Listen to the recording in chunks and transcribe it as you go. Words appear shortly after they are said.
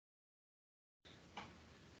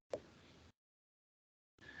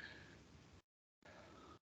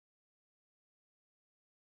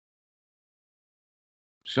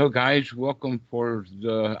So, guys, welcome for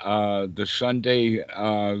the Sunday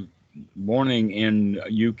morning in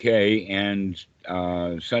UK and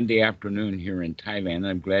Sunday afternoon here in Thailand.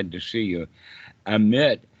 I'm glad to see you.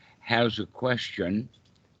 Amit has a question,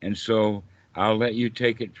 and so I'll let you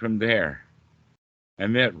take it from there.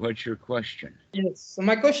 Amit, what's your question? Yes. So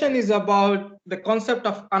my question is about the concept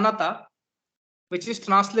of anatta, which is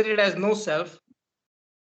translated as no self,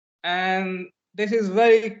 and this is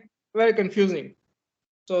very confusing.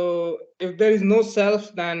 So if there is no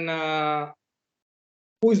self, then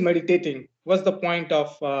who is meditating? What's the point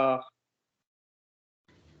of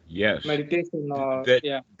Yes, meditation? Or that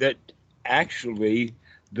yeah, that actually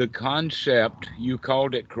the concept you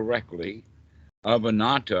called it correctly of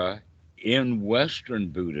anatta in Western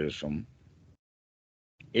Buddhism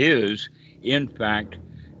is, in fact,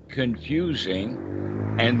 confusing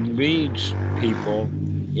and leads people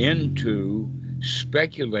into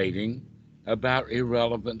speculating about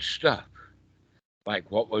irrelevant stuff. Like,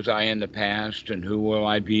 what was I in the past, and who will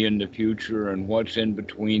I be in the future, and what's in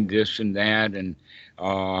between this and that, and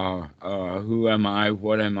who am I,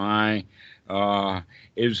 what am I?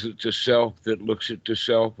 Is it the self that looks at the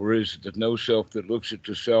self, or is it the no self that looks at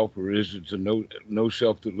the self, or is it the no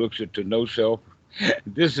self that looks at the no self?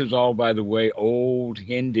 This is all, by the way, old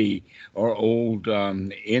Hindi or old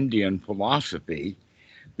Indian philosophy,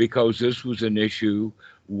 because this was an issue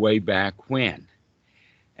way back when.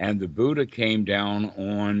 And the Buddha came down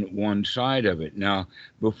on one side of it. Now,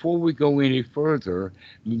 before we go any further,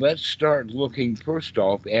 let's start looking first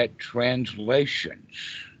off at translations,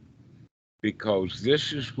 because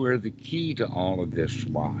this is where the key to all of this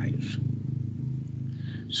lies.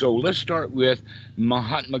 So let's start with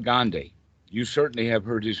Mahatma Gandhi. You certainly have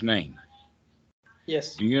heard his name.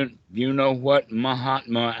 yes. Do you know what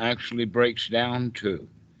Mahatma actually breaks down to?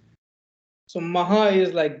 So Maha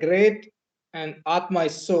is like great, and Atma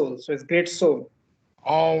is soul. So it's great soul.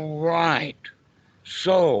 All right.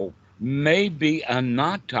 So maybe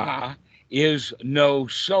anatta is no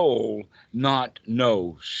soul, not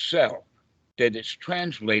no self. That it's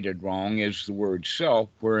translated wrong is the word self,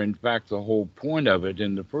 where in fact the whole point of it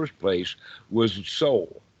in the first place was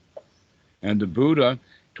soul. And the Buddha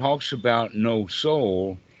talks about no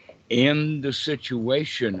soul in the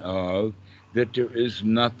situation of that there is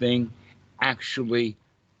nothing actually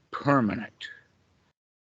permanent.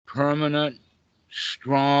 Permanent,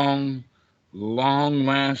 strong, long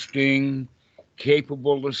lasting,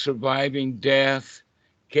 capable of surviving death,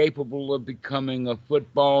 capable of becoming a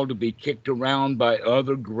football to be kicked around by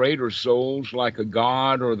other greater souls like a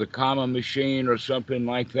god or the karma machine or something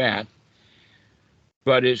like that.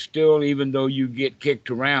 But it's still, even though you get kicked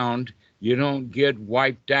around, you don't get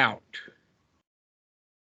wiped out.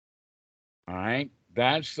 All right?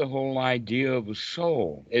 That's the whole idea of a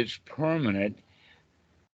soul. It's permanent.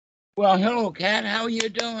 Well, hello, Kat. How are you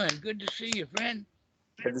doing? Good to see you, friend.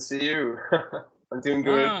 Good to see you. I'm doing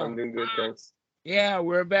good. Ah, I'm doing good, thanks. yeah,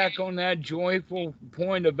 we're back on that joyful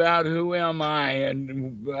point about who am I,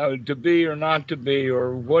 and to be or not to be,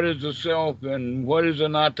 or what is the self and what is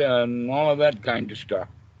anatta, and all of that kind of stuff.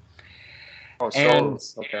 Oh, And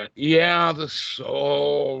souls. Okay. yeah, the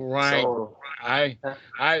soul, right? Soul. I,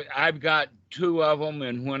 I've got two of them,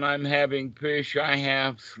 and when I'm having fish, I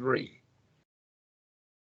have three.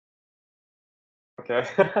 Okay.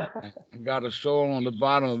 I've got a soul on the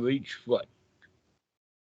bottom of each foot.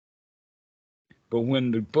 But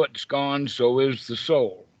when the foot's gone, so is the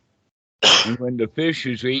soul. And when the fish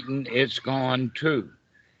is eaten, it's gone too.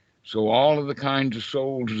 So all of the kinds of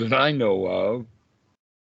souls that I know of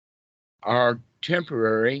are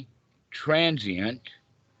temporary, transient,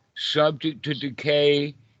 subject to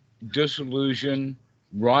decay, dissolution,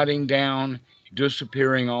 rotting down,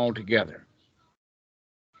 disappearing altogether.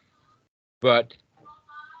 But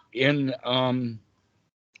in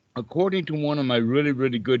according to one of my really,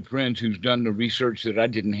 really good friends who's done the research that I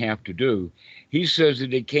didn't have to do, he says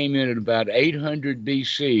that it came in at about 800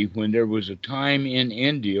 BC, when there was a time in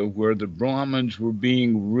India where the Brahmins were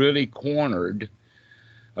being really cornered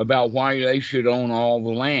about why they should own all the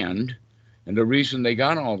land. And the reason they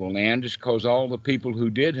got all the land is because all the people who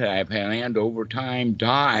did have land over time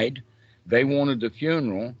died. They wanted the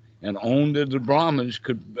funeral, and only the Brahmins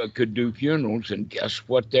could do funerals. And guess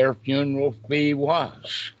what their funeral fee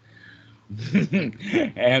was?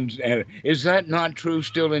 And is that not true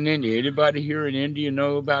still in India? Anybody here in India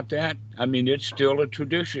know about that? I mean, it's still a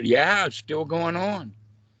tradition. Yeah, it's still going on.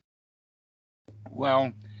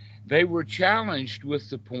 Well, they were challenged with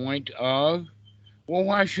the point of, well,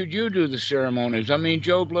 why should you do the ceremonies? I mean,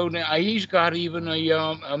 Joe Blow, he's got even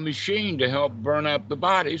a machine to help burn up the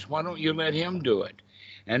bodies. Why don't you let him do it?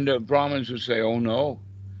 And the Brahmins would say, oh, no.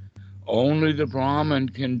 Only the Brahmin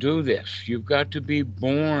can do this. You've got to be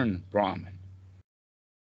born Brahmin.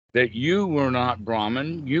 That you were not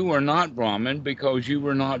Brahmin, you were not Brahmin because you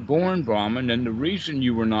were not born Brahmin, and the reason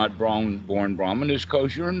you were not born Brahmin is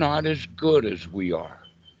because you're not as good as we are.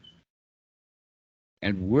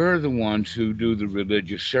 And we're the ones who do the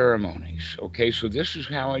religious ceremonies. Okay, so this is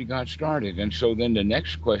how it got started. And so then the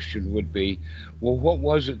next question would be, well, what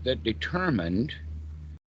was it that determined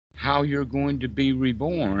how you're going to be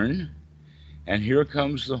reborn? And here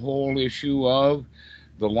comes the whole issue of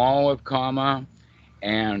the law of karma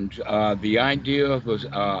and the idea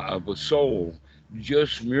of a soul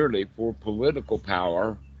just merely for political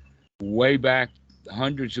power way back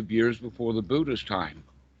hundreds of years before the Buddha's time.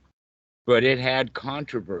 But it had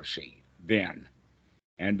controversy then.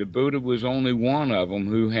 And the Buddha was only one of them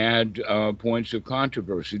who had points of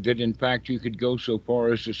controversy. That, in fact, you could go so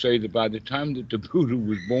far as to say that by the time that the Buddha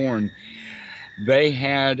was born, they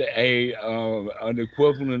had an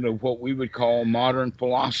equivalent of what we would call modern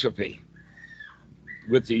philosophy,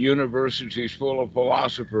 with the universities full of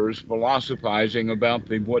philosophers philosophizing about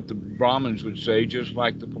what the Brahmins would say, just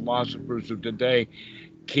like the philosophers of today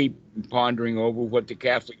keep pondering over what the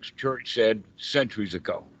Catholic Church said centuries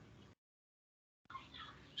ago.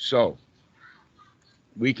 So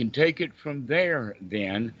we can take it from there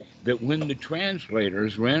then that when the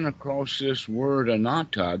translators ran across this word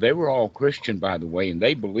anatta, they were all Christian, by the way, and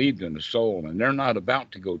they believed in the soul, and they're not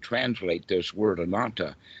about to go translate this word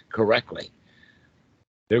anatta correctly.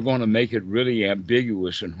 They're going to make it really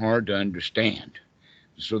ambiguous and hard to understand.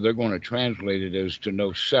 So they're going to translate it as to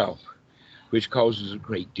no self, which causes a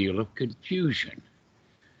great deal of confusion.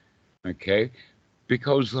 Okay?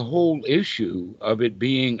 Because the whole issue of it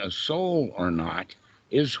being a soul or not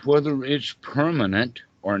is whether it's permanent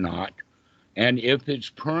or not. And if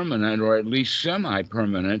it's permanent, or at least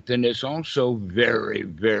semi-permanent, then it's also very,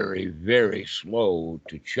 very, very slow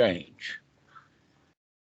to change.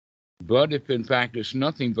 But if in fact it's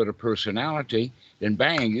nothing but a personality, then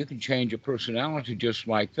bang, you can change a personality just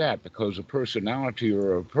like that, because a personality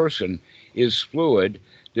or a person is fluid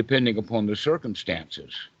depending upon the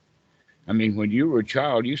circumstances. I mean, when you were a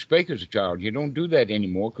child, you spake as a child. You don't do that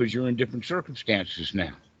anymore because you're in different circumstances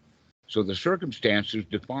now. So the circumstances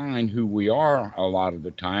define who we are a lot of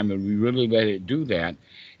the time, and we really let it do that.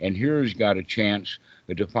 And here's got a chance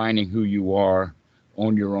of defining who you are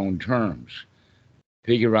on your own terms.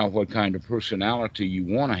 Figure out what kind of personality you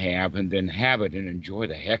want to have, and then have it and enjoy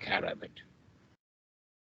the heck out of it.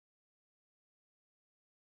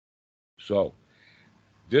 So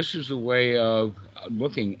this is the way of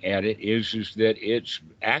looking at it, is that it's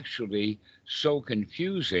actually so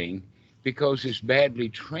confusing because it's badly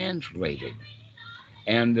translated.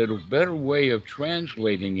 And that a better way of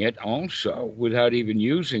translating it also, without even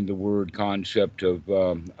using the word concept of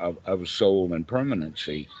soul and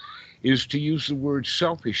permanency, is to use the word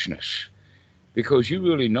selfishness, because you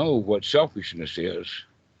really know what selfishness is.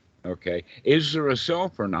 Okay, is there a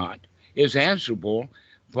self or not is answerable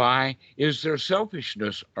by, is there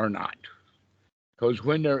selfishness or not? Because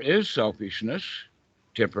when there is selfishness,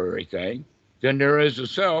 temporary thing, then there is a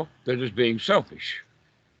self that is being selfish.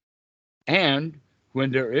 And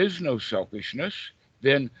when there is no selfishness,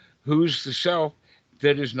 then who's the self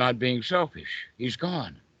that is not being selfish? He's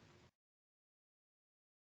gone.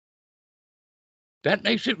 That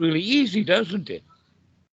makes it really easy, doesn't it?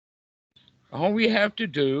 All we have to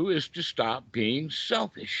do is to stop being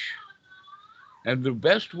selfish. And the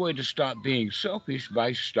best way to stop being selfish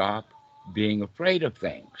by stop being afraid of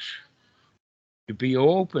things, to be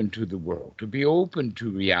open to the world, to be open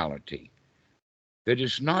to reality, that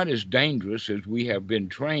it's not as dangerous as we have been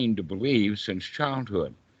trained to believe since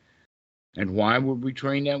childhood. And why were we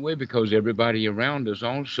trained that way? Because everybody around us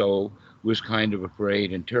also was kind of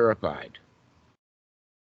afraid and terrified.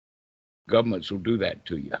 Governments will do that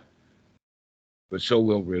to you, but so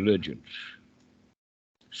will religions.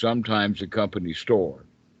 Sometimes the company store,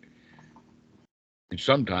 and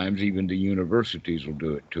sometimes even the universities will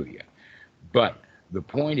do it to you. But the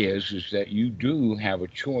point is that you do have a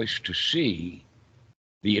choice to see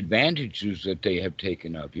the advantages that they have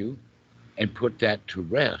taken of you and put that to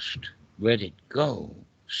rest. Let it go,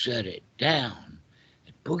 set it down,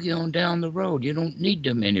 and boogie on down the road. You don't need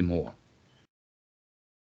them anymore.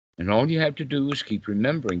 And all you have to do is keep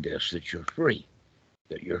remembering this, that you're free,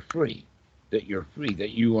 that you're free, that you're free,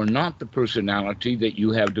 that you are not the personality that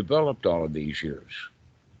you have developed all of these years.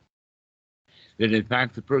 That in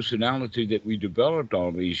fact, the personality that we developed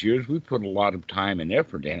all these years, we put a lot of time and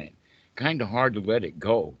effort in it. Kind of hard to let it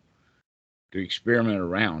go, to experiment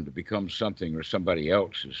around, to become something or somebody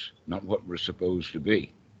else is not what we're supposed to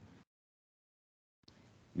be.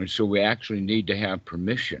 And so we actually need to have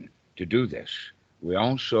permission to do this. We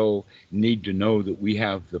also need to know that we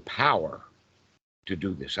have the power to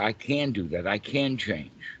do this. I can do that. I can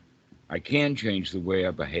change. I can change the way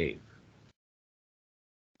I behave.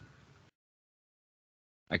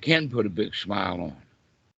 I can put a big smile on.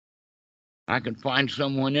 I can find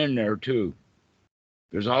someone in there too.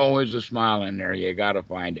 There's always a smile in there. You got to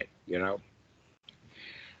find it, you know?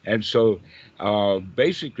 And so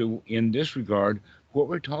basically, in this regard, what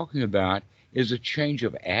we're talking about is a change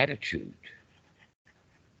of attitude.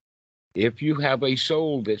 If you have a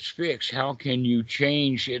soul that's fixed, how can you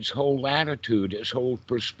change its whole attitude, its whole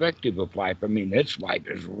perspective of life? I mean, its life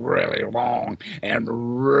is really long and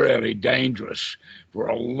really dangerous for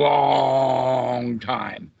a long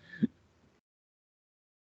time.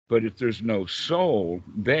 But if there's no soul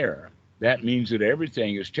there, that means that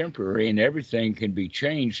everything is temporary and everything can be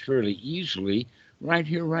changed fairly easily right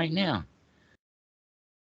here, right now.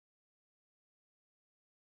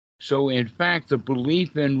 So, in fact, the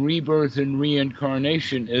belief in rebirth and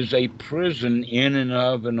reincarnation is a prison in and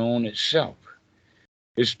of and on itself.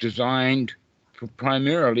 It's designed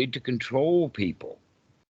primarily to control people.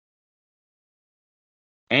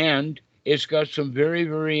 And it's got some very,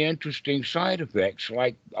 very interesting side effects.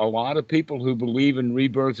 Like a lot of people who believe in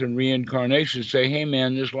rebirth and reincarnation say, hey,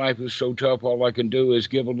 man, this life is so tough, all I can do is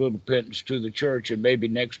give a little pittance to the church, and maybe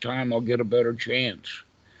next time I'll get a better chance.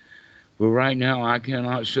 But right now, I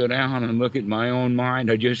cannot sit down and look at my own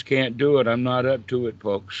mind. I just can't do it. I'm not up to it,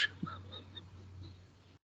 folks.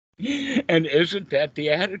 And isn't that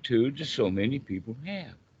the attitude that so many people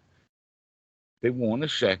have? They want a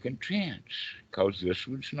second chance because this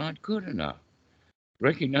one's not good enough.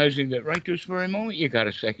 Recognizing that right this very moment, you got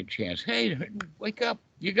a second chance. Hey, wake up.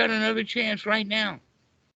 You got another chance right now.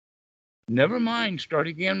 Never mind. Start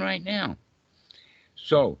again right now.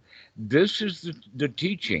 So this is the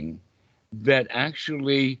teaching that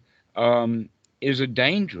actually is a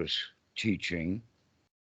dangerous teaching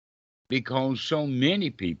because so many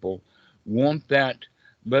people want that,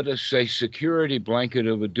 let us say, security blanket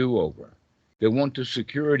of a do-over. They want the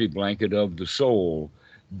security blanket of the soul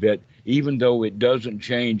that even though it doesn't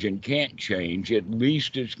change and can't change, at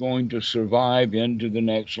least it's going to survive into the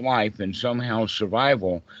next life, and somehow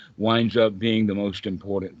survival winds up being the most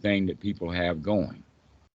important thing that people have going.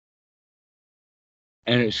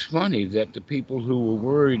 And it's funny that the people who were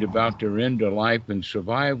worried about their end of life and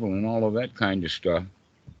survival and all of that kind of stuff,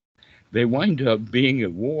 they wind up being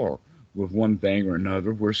at war with one thing or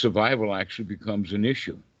another where survival actually becomes an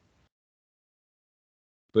issue.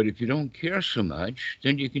 But if you don't care so much,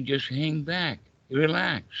 then you can just hang back,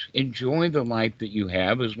 relax, enjoy the life that you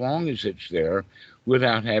have as long as it's there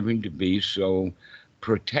without having to be so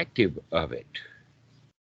protective of it.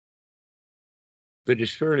 But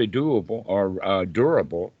it's fairly doable or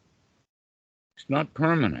durable. It's not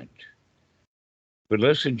permanent. But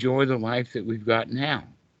let's enjoy the life that we've got now.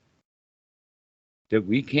 That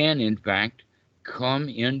we can, in fact, come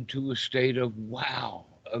into a state of wow,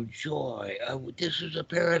 of joy. This is a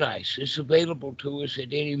paradise. It's available to us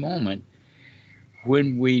at any moment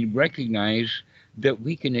when we recognize that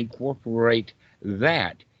we can incorporate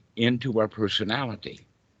that into our personality.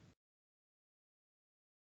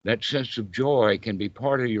 That sense of joy can be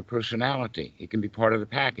part of your personality. It can be part of the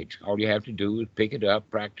package. All you have to do is pick it up,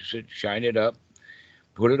 practice it, shine it up,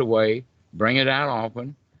 put it away, bring it out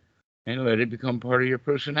often, and let it become part of your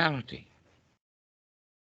personality.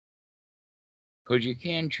 Because you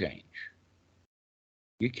can change.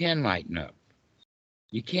 You can lighten up.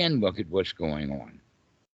 You can look at what's going on.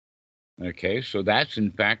 Okay, so that's in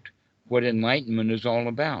fact what enlightenment is all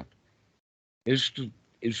about. Is to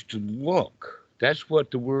look. That's what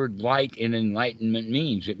the word light in enlightenment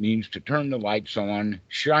means. It means to turn the lights on,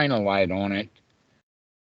 shine a light on it.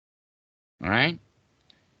 All right?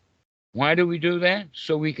 Why do we do that?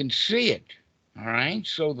 So we can see it. All right?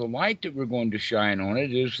 So the light that we're going to shine on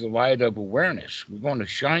it is the light of awareness. We're going to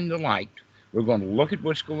shine the light. We're going to look at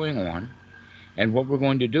what's going on. And what we're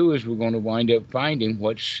going to do is we're going to wind up finding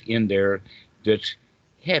what's in there that's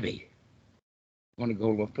heavy. We're going to go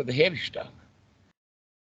look for the heavy stuff.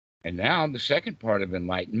 And now the second part of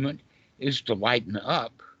enlightenment is to lighten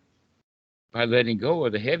up by letting go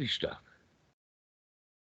of the heavy stuff.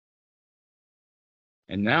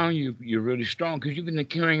 And now you're really strong because you've been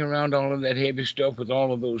carrying around all of that heavy stuff with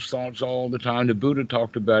all of those thoughts all the time. The Buddha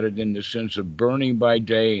talked about it in the sense of burning by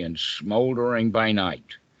day and smoldering by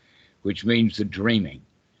night, which means the dreaming.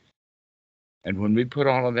 And when we put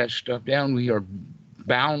all of that stuff down, we are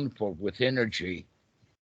boundful with energy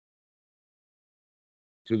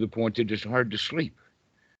to the point that it's hard to sleep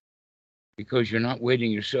because you're not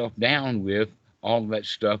weighting yourself down with all that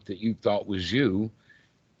stuff that you thought was you,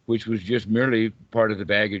 which was just merely part of the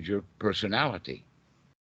baggage of personality.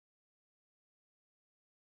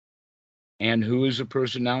 And who is a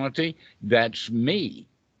personality? That's me.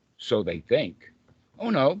 So they think. Oh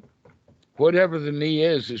no, whatever the me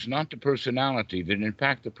is not the personality. That in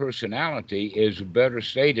fact the personality is better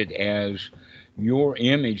stated as your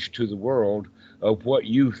image to the world of what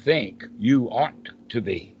you think you ought to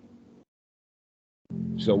be.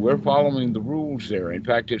 So we're following the rules there. In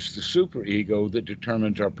fact, it's the superego that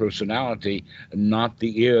determines our personality, not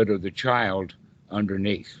the id or the child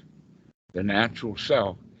underneath. The natural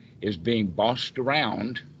self is being bossed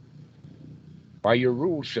around by your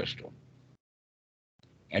rule system.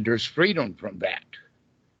 And there's freedom from that.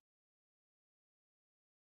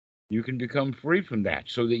 You can become free from that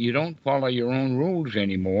so that you don't follow your own rules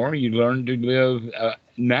anymore. You learn to live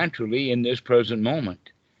naturally in this present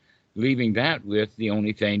moment, leaving that with the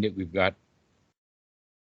only thing that we've got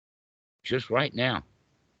just right now.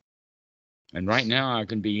 And right now, I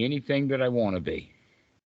can be anything that I want to be.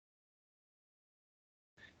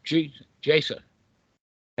 Jason,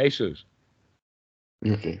 Jesus.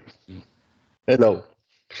 Okay. Hello.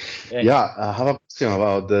 Hey. Yeah, I have a question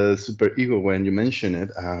about the superego when you mentioned it.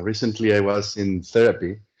 Recently, I was in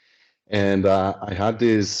therapy, and I had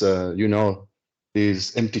this,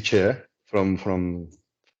 this empty chair from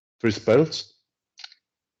Free Spells.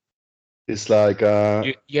 It's like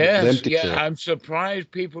the Yes, empty yeah. chair. I'm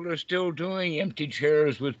surprised people are still doing empty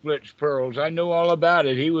chairs with blitz pearls. I know all about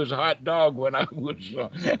it. He was a hot dog when I was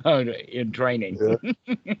in training. Yeah.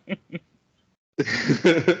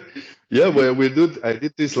 Yeah, well, I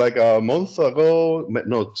did this like a month ago.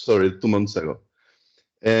 No, sorry, 2 months ago.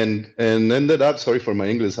 And ended up, sorry for my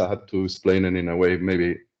English, I had to explain it in a way,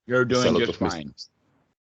 maybe You're it's a doing lot just of fine. mistakes.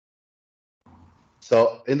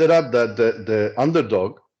 So ended up that the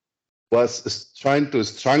underdog was trying to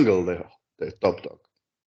strangle the top dog.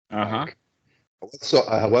 Uh-huh. Like,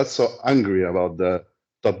 I was so angry about the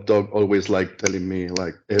top dog always like telling me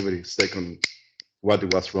like every second what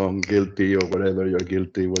it was wrong, guilty or whatever, you're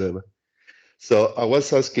guilty, whatever. So I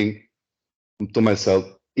was asking to myself,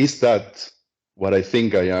 is that what I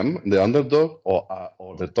think I am, the underdog,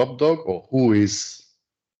 or the top dog, or who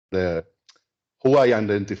I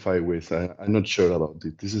identify with? I'm not sure about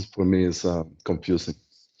it. This is for me is confusing.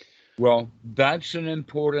 Well, that's an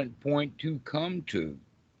important point to come to.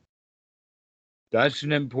 That's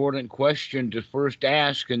an important question to first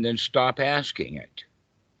ask and then stop asking it.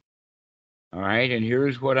 All right, and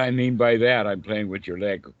here's what I mean by that. I'm playing with your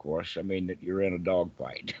leg, of course. I mean that you're in a dog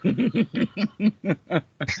fight.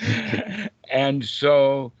 And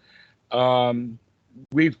so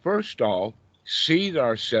we first off see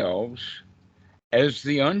ourselves as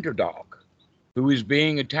the underdog who is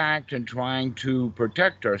being attacked and trying to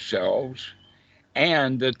protect ourselves,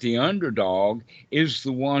 and that the underdog is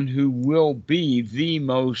the one who will be the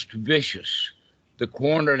most vicious, the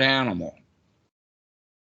cornered animal.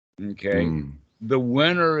 Okay. Mm. The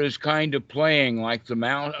winner is kind of playing like the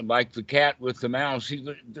mouse, like the cat with the mouse.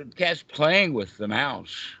 The cat's playing with the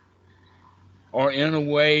mouse, or in a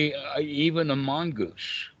way, even a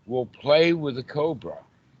mongoose will play with a cobra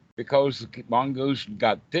because the mongoose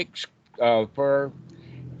got thick fur,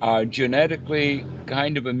 genetically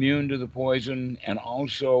kind of immune to the poison, and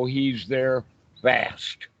also he's there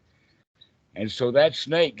fast. And so that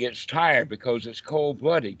snake gets tired because it's cold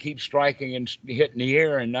blooded, keeps striking and hitting the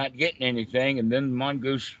air and not getting anything, and then the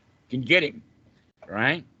mongoose can get him,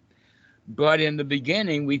 right? But in the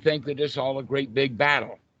beginning, we think that it's all a great big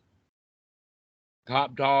battle.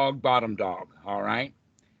 Top dog, bottom dog, all right?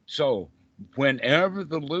 So whenever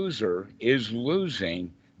the loser is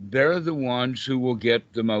losing, they're the ones who will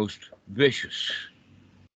get the most vicious,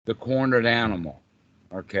 the cornered animal.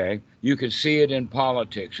 Okay, you can see it in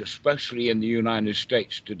politics, especially in the United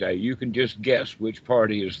States today. You can just guess which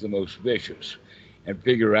party is the most vicious and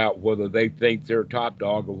figure out whether they think they're top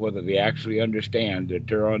dog or whether they actually understand that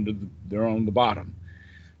they're on the bottom,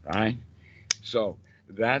 right? So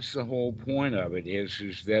that's the whole point of it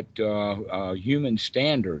is that human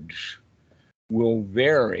standards will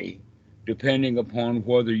vary depending upon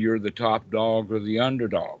whether you're the top dog or the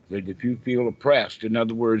underdog. That if you feel oppressed, in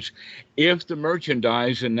other words, if the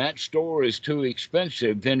merchandise in that store is too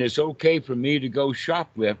expensive, then it's okay for me to go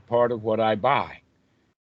shoplift part of what I buy.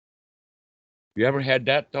 You ever had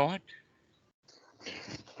that thought?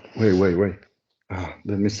 Wait.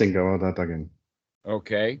 Let me think about that again.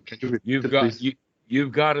 Okay, Can you repeat you've it, got please?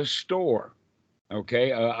 you've got a store.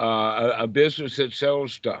 Okay, a business that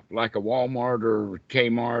sells stuff like a Walmart or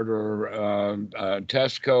Kmart or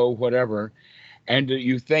Tesco, whatever, and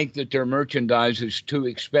you think that their merchandise is too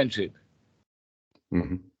expensive.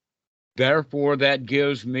 Mhm. Therefore, that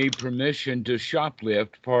gives me permission to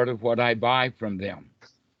shoplift part of what I buy from them.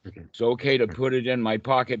 Okay. It's okay to put it in my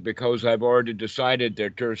pocket because I've already decided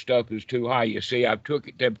that their stuff is too high. You see, I've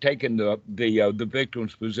taken the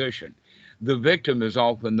victim's position. The victim is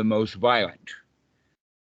often the most violent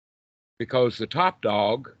because the top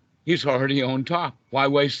dog, he's already on top. Why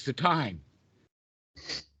waste the time?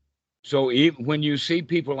 So even when you see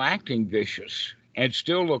people acting vicious and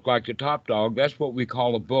still look like the top dog, that's what we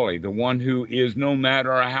call a bully. The one who is, no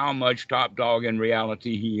matter how much top dog in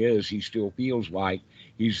reality he is, he still feels like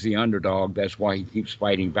he's the underdog. That's why he keeps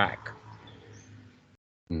fighting back.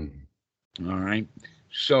 Mhm. All right.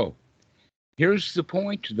 So here's the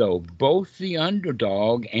point, though. Both the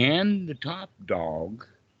underdog and the top dog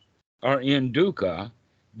are in dukkha,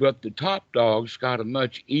 but the top dog's got a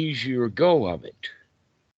much easier go of it.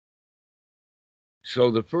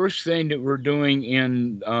 So the first thing that we're doing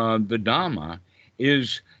in the Dhamma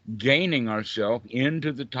is gaining ourselves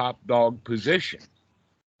into the top dog position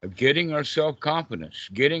of getting our self-confidence,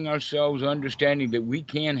 getting ourselves understanding that we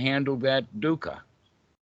can handle that dukkha.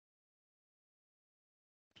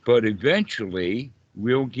 But eventually,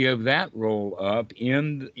 we'll give that role up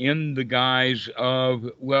in the guise of,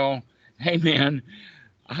 well, hey man,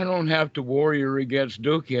 I don't have to warrior against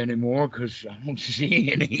dukkha anymore because I don't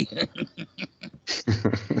see any.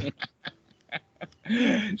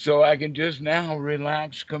 So I can just now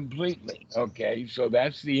relax completely. Okay, so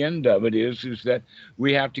that's the end of it. Is that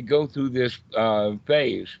we have to go through this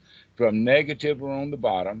phase from negative or on the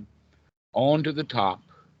bottom on to the top,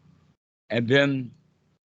 and then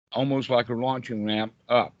almost like a launching ramp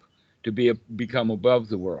up to become above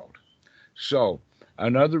the world. So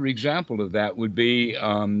another example of that would be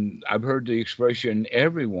I've heard the expression,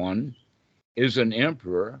 everyone is an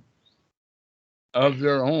emperor of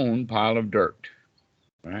their own pile of dirt,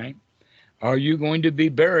 right? Are you going to be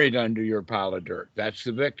buried under your pile of dirt? That's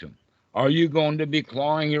the victim. Are you going to be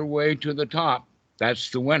clawing your way to the top? That's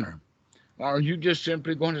the winner. Or are you just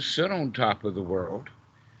simply going to sit on top of the world?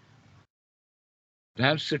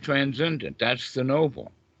 That's the transcendent. That's the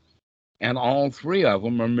noble. And all three of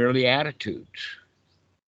them are merely attitudes.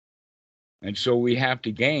 And so we have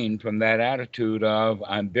to gain from that attitude of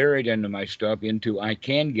I'm buried into my stuff into I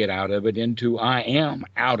can get out of it into I am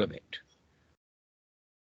out of it.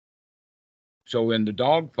 So in the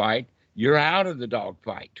dog fight, you're out of the dog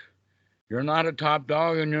fight. You're not a top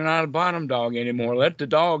dog and you're not a bottom dog anymore. Let the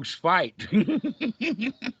dogs fight.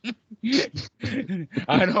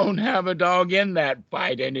 I don't have a dog in that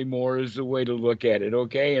fight anymore is the way to look at it,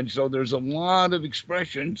 okay? And so there's a lot of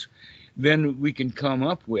expressions then we can come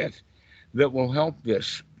up with that will help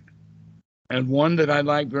this. And one that I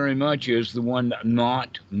like very much is the one,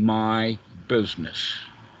 not my business.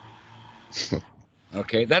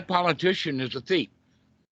 Okay, that politician is a thief.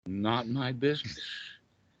 Not my business.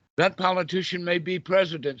 That politician may be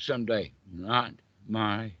president someday. Not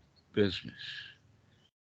my business.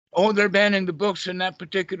 Oh, they're banning the books in that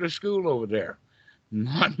particular school over there.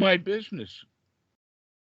 Not my business.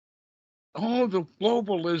 Oh, the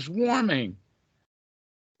global is warming.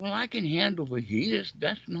 Well, I can handle the heat.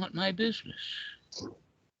 That's not my business.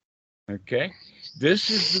 Okay? This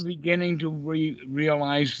is the beginning to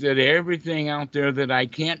realize that everything out there that I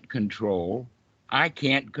can't control, I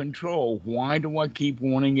can't control. Why do I keep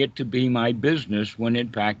wanting it to be my business when in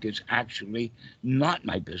fact it's actually not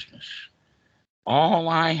my business? All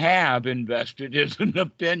I have invested is an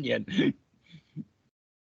opinion.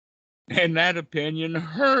 And that opinion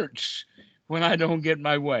hurts when I don't get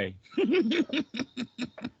my way.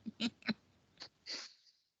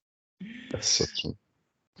 That's so true.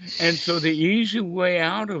 And so the easy way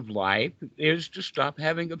out of life is to stop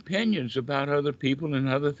having opinions about other people and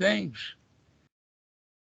other things.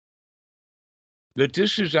 That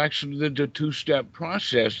this is actually the two-step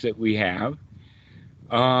process that we have.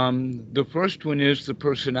 The first one is the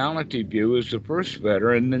personality view is the first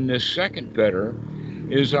fetter, and then this second fetter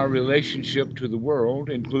is our relationship to the world,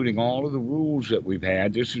 including all of the rules that we've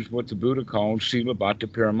had. This is what the Buddha called Sila Bhatta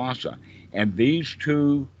Paramasa. And these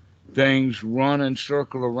two things run and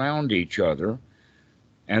circle around each other,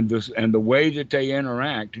 and the way that they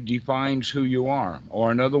interact defines who you are.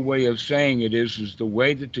 Or another way of saying it is the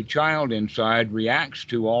way that the child inside reacts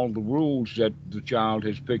to all the rules that the child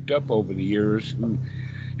has picked up over the years.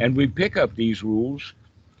 And we pick up these rules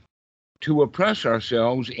to oppress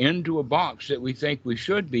ourselves into a box that we think we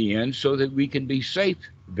should be in so that we can be safe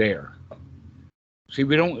there. See,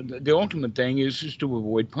 the ultimate thing is to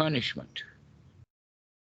avoid punishment,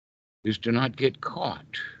 is to not get caught.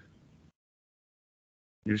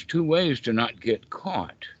 There's two ways to not get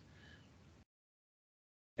caught.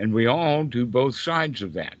 And we all do both sides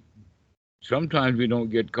of that. Sometimes we don't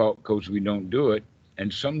get caught because we don't do it,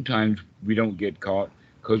 and sometimes we don't get caught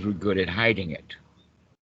because we're good at hiding it.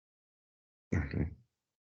 Okay.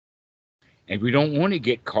 And we don't want to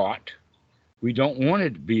get caught. We don't want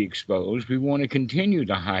it to be exposed. We want to continue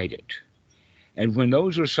to hide it. And when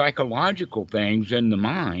those are psychological things in the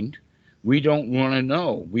mind, we don't want to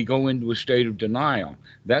know. We go into a state of denial.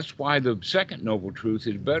 That's why the second noble truth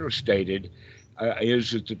is better stated, is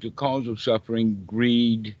that the cause of suffering,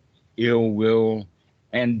 greed, ill will,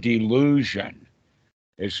 and delusion.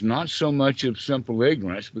 It's not so much of simple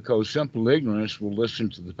ignorance, because simple ignorance will listen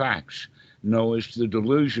to the facts. No, it's the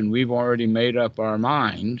delusion. We've already made up our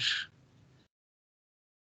minds.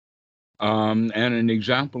 And an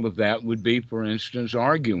example of that would be, for instance,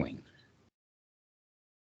 arguing.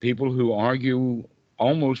 People who argue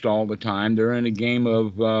almost all the time, they're in a game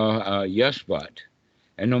of yes, but.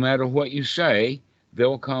 And no matter what you say,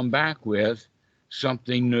 they'll come back with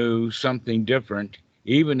something new, something different,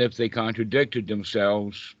 even if they contradicted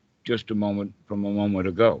themselves just a moment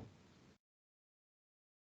ago.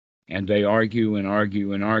 And they argue and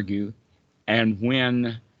argue and argue. And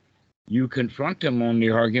when you confront them on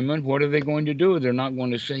the argument, what are they going to do? They're not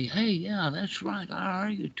going to say, hey, yeah, that's right, I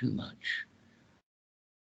argue too much.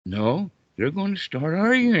 No, they're going to start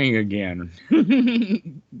arguing again.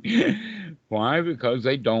 Why? Because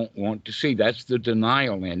they don't want to see. That's the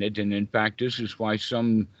denial in it. And in fact, this is why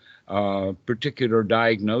some particular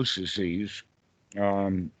diagnoses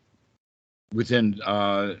within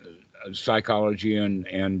psychology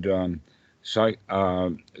and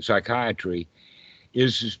psychiatry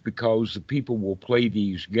is because the people will play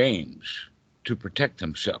these games to protect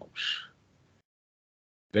themselves.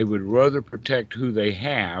 They would rather protect who they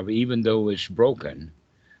have, even though it's broken,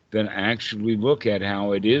 than actually look at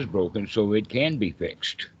how it is broken so it can be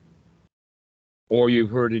fixed. Or you've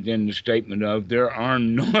heard it in the statement of, there are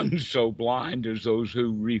none so blind as those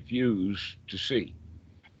who refuse to see.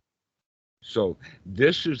 So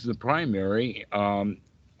this is the primary, let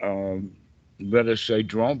us say,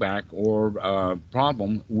 drawback or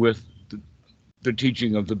problem with the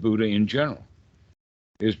teaching of the Buddha in general,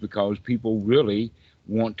 is because people really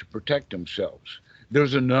want to protect themselves.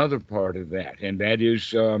 There's another part of that, and that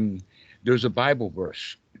is there's a Bible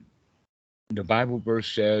verse. The Bible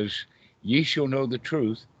verse says, ye shall know the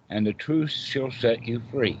truth, and the truth shall set you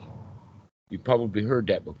free. You've probably heard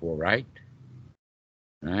that before, right?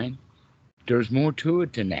 Right? There's more to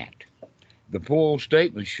it than that. The full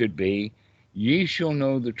statement should be, ye shall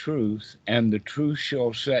know the truth, and the truth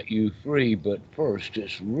shall set you free, but first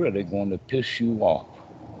it's really going to piss you off.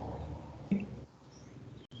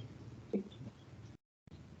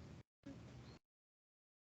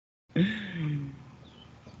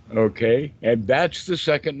 Okay, and that's the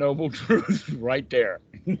second noble truth right there.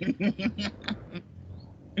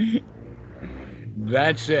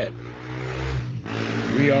 That's it.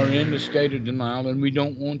 We are in the state of denial and we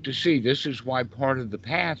don't want to see. This is why part of the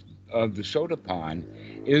path of the sotapana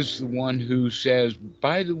is the one who says,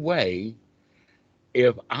 by the way,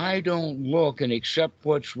 if I don't look and accept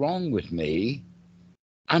what's wrong with me,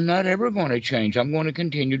 I'm not ever going to change. I'm going to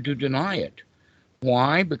continue to deny it.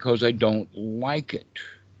 Why? Because I don't like it.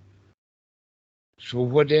 So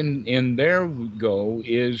what in there we go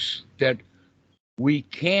is that we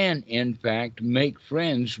can, in fact, make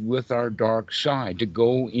friends with our dark side, to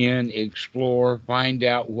go in, explore, find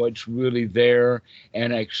out what's really there,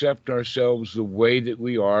 and accept ourselves the way that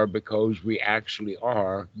we are, because we actually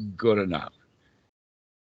are good enough.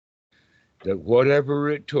 That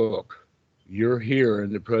whatever it took, you're here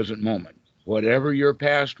in the present moment. Whatever your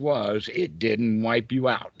past was, it didn't wipe you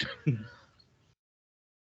out.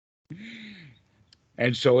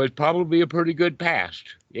 And so it's probably a pretty good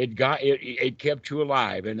past. It kept you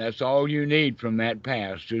alive, and that's all you need from that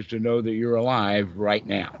past, is to know that you're alive right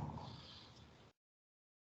now.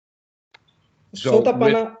 So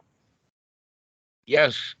Sotapana.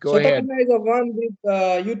 Yes, go ahead. Sotapana is the one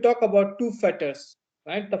with you talk about two fetters,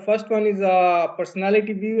 right? The first one is a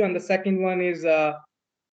personality view, and the second one is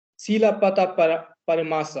Sila Pata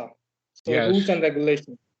Paramasa, so Yes. rules and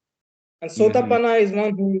regulations. And Mhm. Sotapana is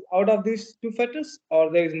one who is out of these two fetters,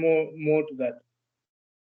 or there is more to that?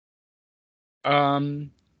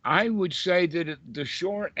 I would say that the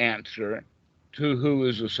short answer to who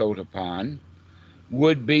is a sotapan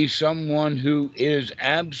would be someone who is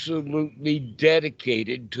absolutely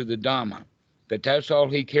dedicated to the Dhamma. That's all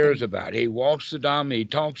he cares about. He walks the Dhamma, he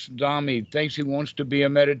talks the Dhamma, he thinks he wants to be a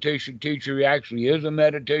meditation teacher. He actually is a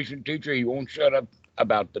meditation teacher. He won't shut up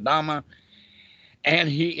about the Dhamma. And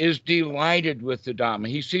he is delighted with the Dhamma.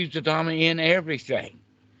 He sees the Dhamma in everything.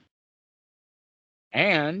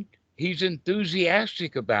 And he's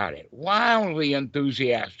enthusiastic about it, wildly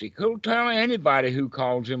enthusiastic. He'll tell anybody who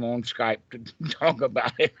calls him on Skype to talk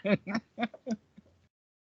about it.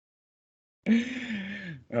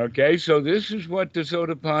 Okay, so this is what the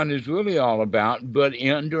sotapana is really all about, but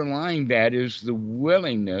underlying that is the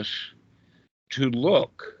willingness to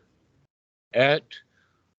look at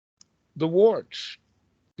the warts,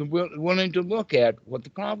 to willing to look at what the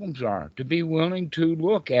problems are, to be willing to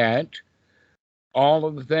look at all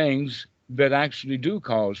of the things that actually do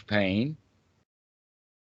cause pain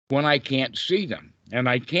when I can't see them. And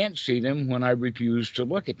I can't see them when I refuse to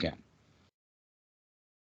look at them.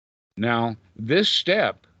 Now, this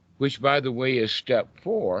step, which by the way is step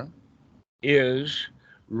 4, is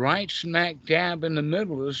right smack dab in the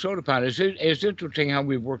middle of the sotapana. It's interesting how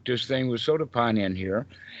we've worked this thing with sotapana in here.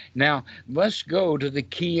 Now, let's go to the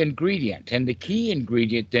key ingredient. And the key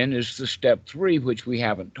ingredient then is the step 3, which we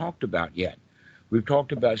haven't talked about yet. We've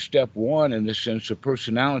talked about step 1 in the sense of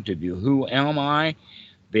personality view. Who am I?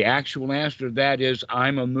 The actual answer to that is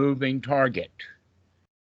I'm a moving target.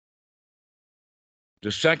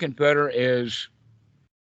 The second fetter is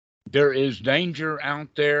there is danger out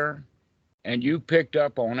there, and you picked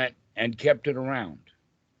up on it and kept it around.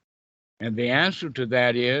 And the answer to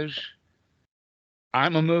that is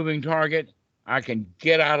I'm a moving target. I can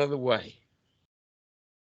get out of the way.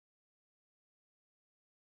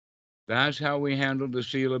 That's how we handled the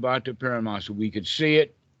Sila Bhatta Paramasa. We could see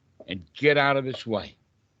it and get out of its way.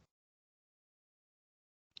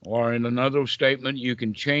 Or in another statement, you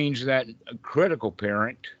can change that critical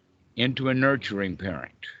parent into a nurturing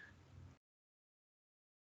parent.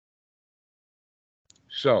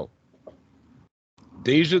 So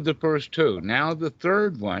these are the first 2. Now the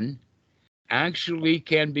third one actually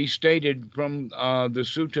can be stated from the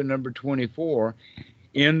sutta number 24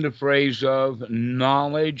 in the phrase of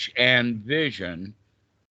knowledge and vision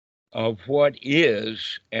of what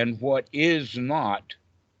is and what is not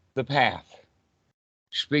the path.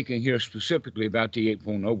 Speaking here specifically about the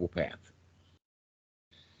Eightfold Noble Path.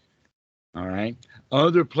 All right.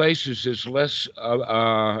 Other places it's less,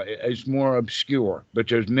 it's more obscure, but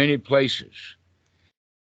there's many places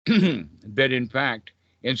that, in fact,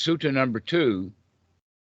 in Sutta number 2,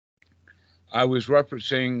 I was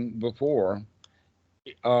referencing before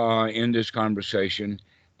in this conversation,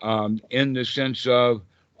 in the sense of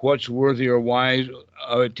what's worthy or wise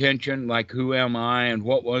attention, like who am I and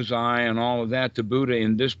what was I and all of that. The Buddha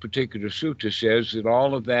in this particular sutta says that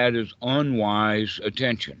all of that is unwise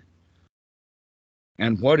attention.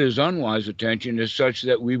 And what is unwise attention is such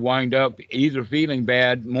that we wind up either feeling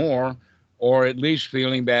bad more or at least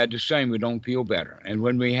feeling bad the same. We don't feel better. And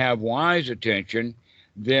when we have wise attention,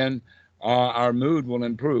 then our mood will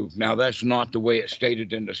improve. Now, that's not the way it's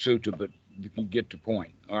stated in the sutta, but you can get the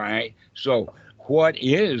point. All right. So what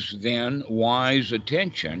is then wise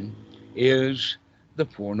attention is the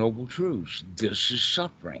Four Noble Truths. This is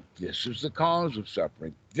suffering. This is the cause of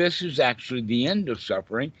suffering. This is actually the end of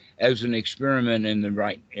suffering as an experiment in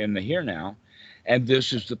the here now, and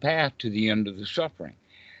this is the path to the end of the suffering.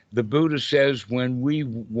 The Buddha says when we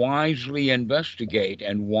wisely investigate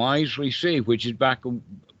and wisely see, which is back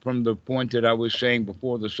from the point that I was saying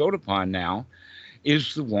before, the Sotapana now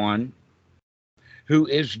is the one who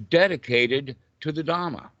is dedicated to the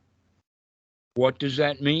Dhamma. What does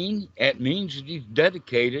that mean? It means that he's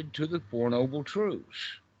dedicated to the Four Noble Truths.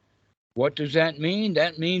 What does that mean?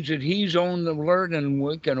 That means that he's on the alert and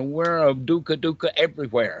awake and aware of dukkha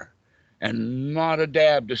everywhere and not a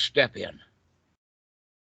dab to step in.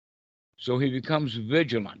 So he becomes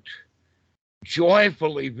vigilant,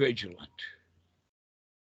 joyfully vigilant.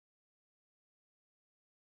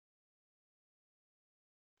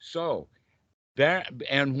 So that,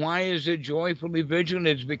 and why is it joyfully vigilant?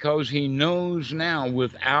 It's because he knows now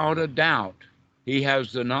without a doubt, he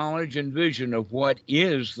has the knowledge and vision of what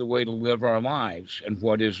is the way to live our lives and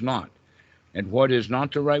what is not. And what is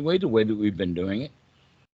not the right way, the way that we've been doing it.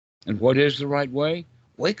 And what is the right way?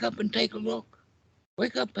 Wake up and take a look.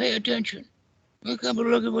 Wake up, pay attention. Wake up and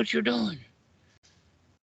look at what you're doing.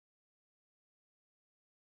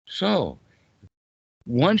 So,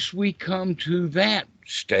 once we come to that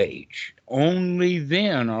stage, only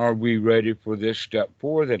then are we ready for this step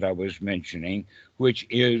 4 that I was mentioning, which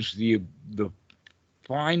is the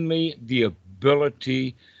finally the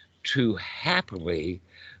ability to happily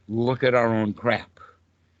look at our own crap.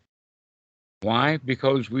 Why?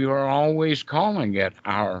 Because we are always calling it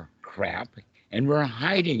our crap and we're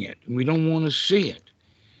hiding it. We don't want to see it.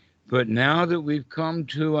 But now that we've come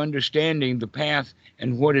to understanding the path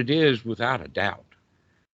and what it is, without a doubt,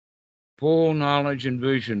 Full knowledge and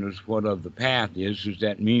vision is what of the path is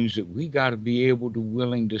that means that we got to be able to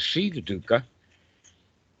willing to see the dukkha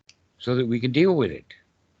so that we can deal with it.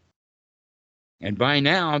 And by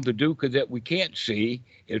now, the dukkha that we can't see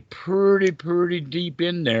is pretty deep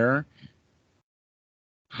in there,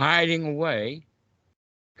 hiding away,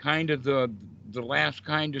 kind of the last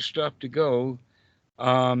kind of stuff to go.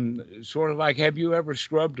 Sort of like, have you ever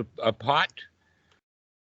scrubbed a pot?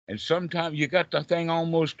 And sometimes you got the thing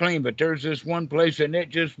almost clean, but there's this one place and it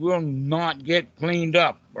just will not get cleaned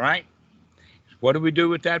up, right? What do we do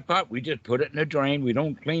with that pot? We just put it in the drain. We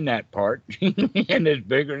don't clean that part, and it's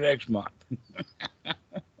bigger next month.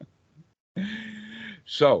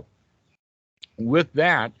 So, with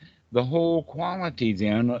that, the whole quality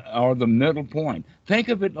then, or the middle point. Think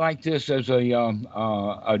of it like this as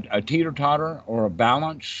a teeter-totter or a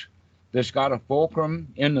balance that's got a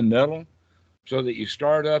fulcrum in the middle, so that you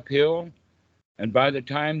start uphill, and by the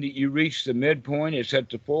time that you reach the midpoint, it's at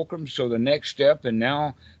the fulcrum. So the next step, and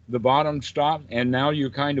now the bottom stop, and now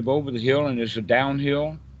you're kind of over the hill, and it's a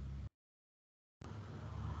downhill.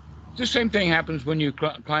 The same thing happens when you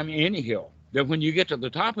climb any hill. That when you get to the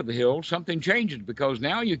top of the hill, something changes because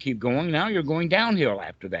now you keep going. Now you're going downhill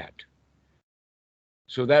after that.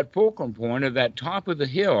 So that fulcrum point of that top of the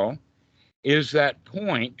hill is that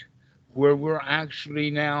point where we're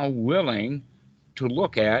actually now willing to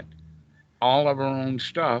look at all of our own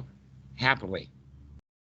stuff happily.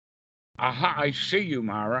 Aha, I see you,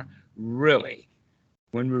 Myra. Really.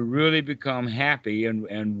 When we really become happy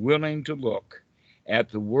and willing to look at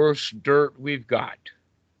the worst dirt we've got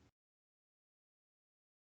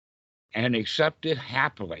and accept it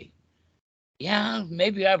happily. Yeah,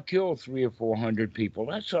 maybe I've killed 300 or 400 people.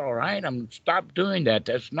 That's all right. I'm stopped doing that.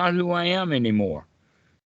 That's not who I am anymore.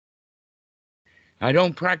 I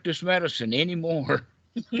don't practice medicine anymore.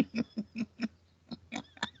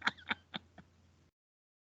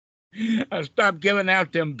 I stopped giving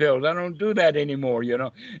out them pills. I don't do that anymore, you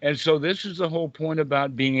know. And so this is the whole point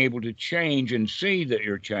about being able to change and see that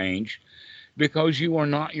you're changed because you are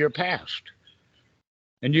not your past.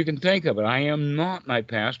 And you can think of it. I am not my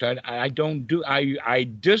past. I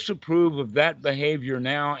disapprove of that behavior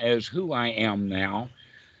now as who I am now.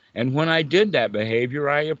 And when I did that behavior,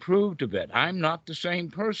 I approved of it. I'm not the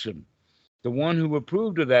same person. The one who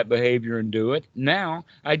approved of that behavior and do it, now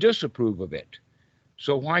I disapprove of it.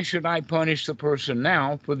 So why should I punish the person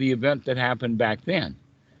now for the event that happened back then?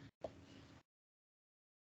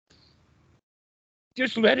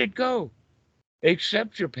 Just let it go.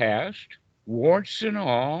 Accept your past, warts and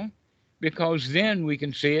all, because then we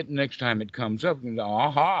can see it next time it comes up and go,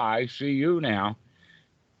 aha, I see you now.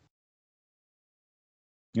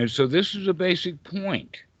 And so this is a basic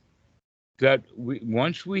point that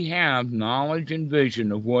once we have knowledge and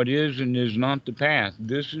vision of what is and is not the path,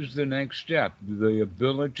 this is the next step, the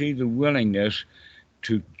ability, the willingness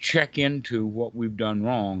to check into what we've done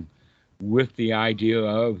wrong with the idea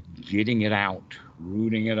of getting it out,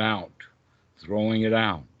 rooting it out, throwing it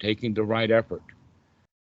out, taking the right effort.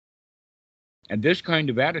 And this kind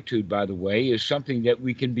of attitude, by the way, is something that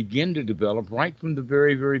we can begin to develop right from the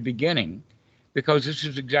very, very beginning, because this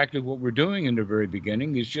is exactly what we're doing in the very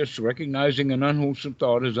beginning, is just recognizing an unwholesome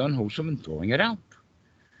thought as unwholesome and throwing it out.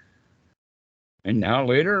 And now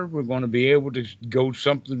later, we're going to be able to go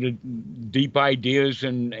something to deep ideas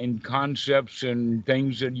and concepts and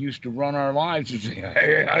things that used to run our lives and say,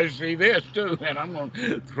 hey, I see this too, and I'm going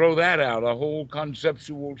to throw that out. A whole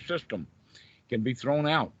conceptual system can be thrown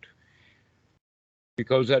out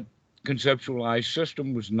because that conceptualized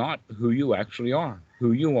system was not who you actually are.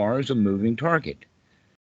 Who you are is a moving target.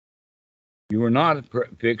 You are not a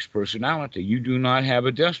fixed personality. You do not have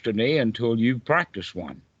a destiny until you've practiced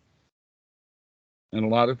one. And a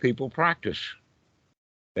lot of people practice.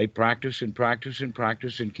 They practice and practice and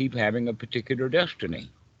practice and keep having a particular destiny.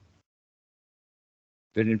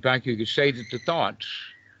 But in fact, you could say that the thoughts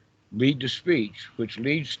lead to speech, which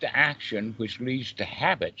leads to action, which leads to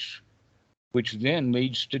habits, which then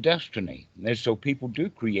leads to destiny. And so people do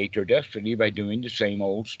create their destiny by doing the same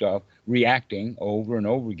old stuff, reacting over and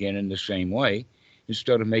over again in the same way,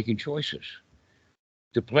 instead of making choices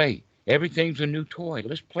to play. Everything's a new toy.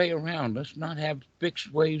 Let's play around. Let's not have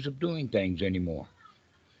fixed ways of doing things anymore.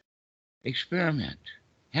 Experiment.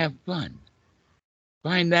 Have fun.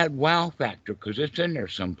 Find that wow factor, because it's in there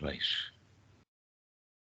someplace.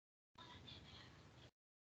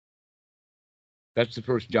 That's the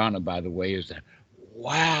first jhana, by the way, is that,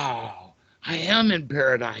 wow, I am in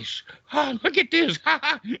paradise. Oh, look at this.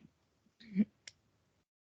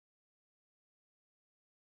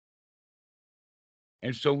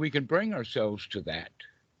 And so we can bring ourselves to that.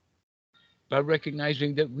 by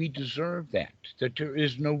recognizing that we deserve that there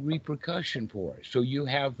is no repercussion for it. So you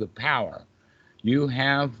have the power, you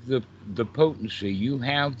have the potency, you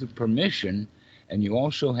have the permission, and you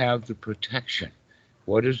also have the protection.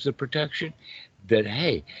 What is the protection? That,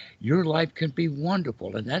 hey, your life can be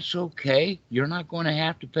wonderful, and that's okay. You're not going to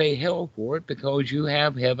have to pay hell for it because you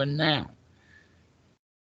have heaven now.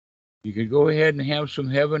 You can go ahead and have some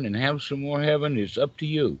heaven and have some more heaven. It's up to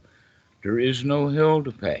you. There is no hell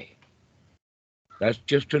to pay. That's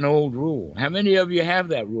just an old rule. How many of you have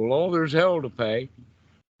that rule? Oh, there's hell to pay.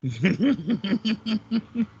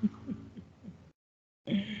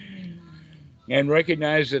 And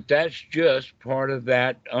recognize that that's just part of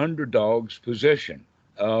that underdog's position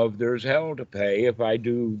of there's hell to pay if I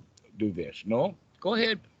do this. No, go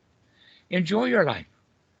ahead. Enjoy your life.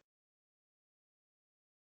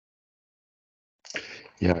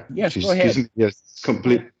 Yeah, Yes, go she's ahead. using, yes,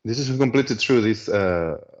 complete. This is completely true. This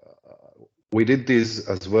we did this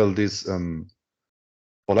as well. This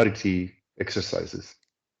polarity exercises.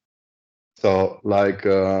 So like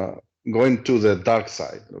going to the dark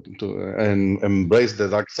side, and embrace the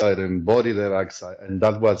dark side, embody the dark side, and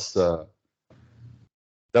that was the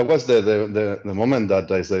moment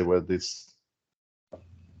that I say, well, this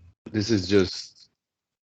is just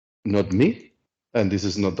not me, and this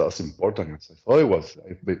is not as important as I thought it was.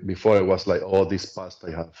 Before I was like, oh, this past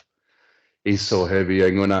I have is so heavy,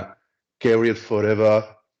 I'm gonna carry it forever,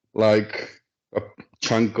 like a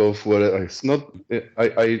chunk of whatever. It's not.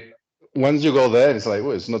 I once you go there, it's like,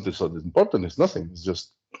 well, it's not so important. It's nothing.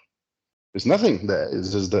 It's nothing there.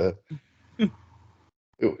 It's just the.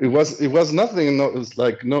 It was nothing. No, it's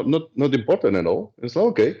like not important at all. It's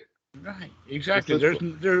okay. Right, exactly.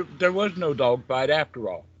 There was no dog fight after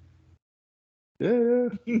all. Yeah,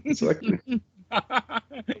 exactly.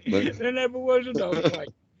 There never was a dog fight.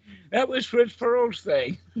 That was Fritz Perl's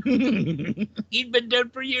thing. He's been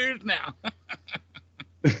dead for years now.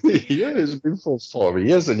 Yeah, it's been for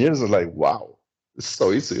years and years. It's like, wow, it's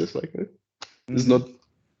so easy. It's like it's not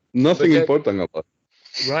nothing important about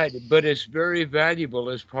it. Right, but it's very valuable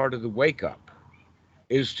as part of the wake up,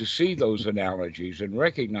 is to see those analogies and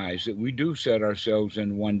recognize that we do set ourselves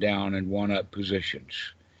in one down and one up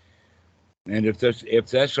positions. And if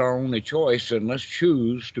that's our only choice, then let's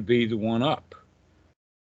choose to be the one up.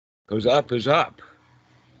 Because up is up.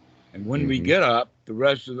 And when we get up, the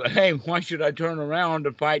rest of the, hey, why should I turn around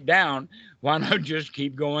to fight down? Why not just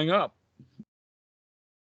keep going up?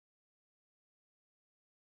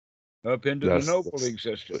 Up into the noble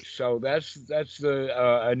existence. So that's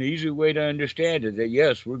an easy way to understand it. That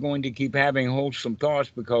yes, we're going to keep having wholesome thoughts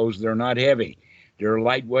because they're not heavy, they're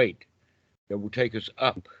lightweight. That will take us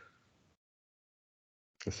up.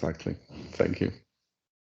 Exactly. Thank you.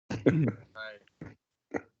 Right.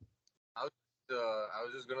 I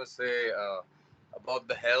was just gonna say about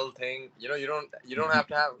the hell thing. You know, you don't have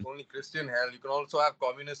to have only Christian hell. You can also have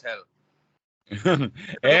communist hell.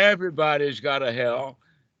 Everybody's got a hell.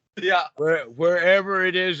 Yeah. Wherever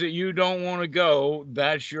it is that you don't want to go,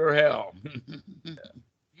 that's your hell.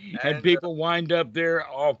 And people wind up there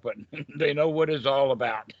often. They know what it's all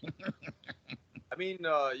about. I mean,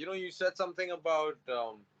 you said something about,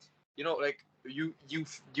 like you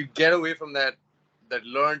get away from that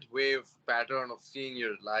learned wave pattern of seeing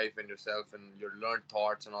your life and yourself and your learned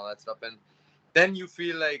thoughts and all that stuff, and then you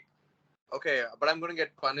feel like, okay, but I'm going to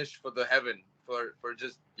get punished for the heaven for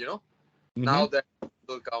just now that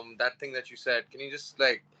will come, that thing that you said. Can you just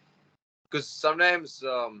because sometimes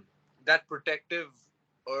that protective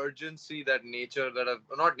urgency, that nature that I've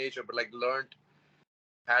not nature but learned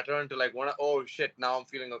pattern to oh shit, now I'm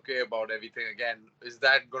feeling okay about everything again, is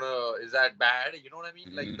that bad? You know what I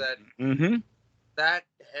mean? Like that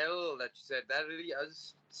hell that you said, that really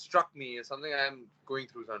struck me as something I'm going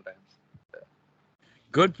through sometimes.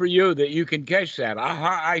 Good for you that you can catch that.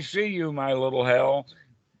 I see you, my little hell,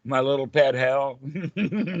 my little pet hell.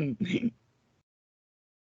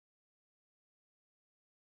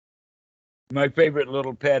 My favorite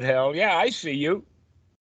little pet hell. Yeah, I see you.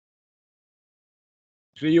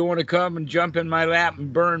 So you want to come and jump in my lap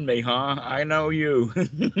and burn me, huh? I know you.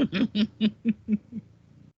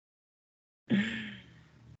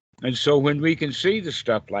 And so when we can see the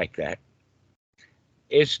stuff like that,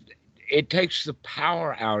 it takes the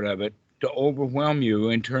power out of it to overwhelm you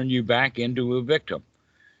and turn you back into a victim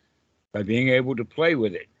by being able to play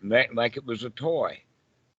with it like it was a toy.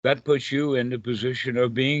 That puts you in the position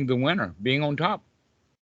of being the winner, being on top.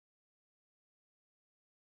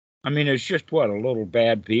 I mean, it's just what, a little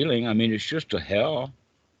bad feeling. I mean, it's just a hell.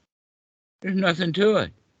 There's nothing to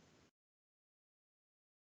it.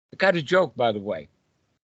 I got a joke, by the way.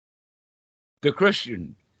 The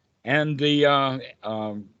Christian and the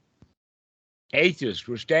atheist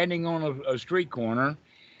was standing on a street corner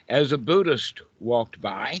as a Buddhist walked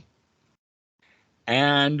by,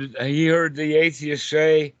 and he heard the atheist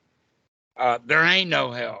say, there ain't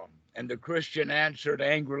no hell. And the Christian answered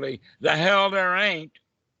angrily, the hell there ain't.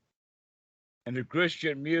 And the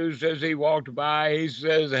Christian mused as he walked by, he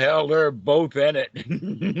says, hell, they're both in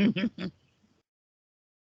it.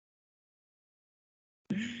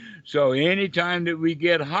 So anytime that we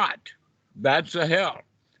get hot, that's a hell.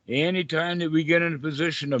 Anytime that we get in a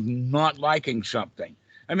position of not liking something.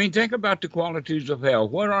 I mean, think about the qualities of hell.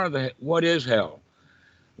 What is hell?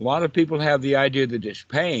 A lot of people have the idea that it's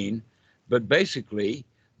pain, but basically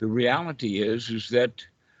the reality is that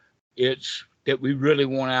it's that we really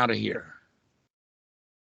want out of here.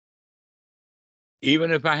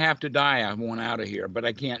 Even if I have to die, I want out of here, but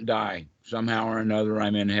I can't die. Somehow or another,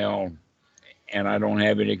 I'm in hell, and I don't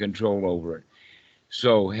have any control over it.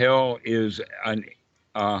 So hell is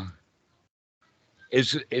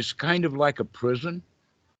it's kind of like a prison,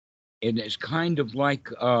 and it's kind of like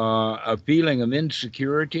a feeling of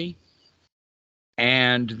insecurity,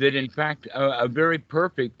 and that in fact a very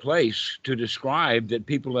perfect place to describe that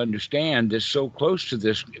people understand that's so close to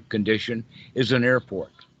this condition is an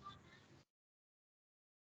airport.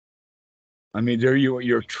 I mean, there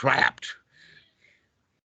you're trapped.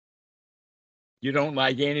 You don't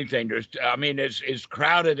like anything. It's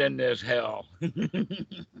crowded in this hell.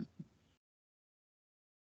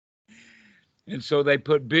 And so they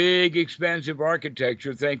put big, expensive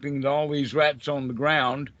architecture, thinking that all these rats on the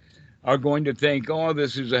ground are going to think, oh,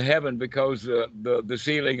 this is a heaven because the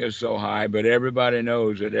ceiling is so high. But everybody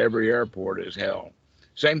knows that every airport is hell.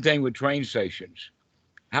 Same thing with train stations.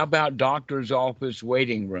 How about doctor's office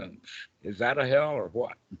waiting rooms? Is that a hell or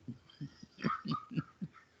what?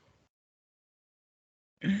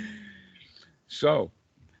 So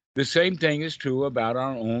the same thing is true about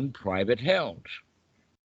our own private hells.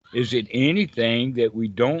 Is it anything that we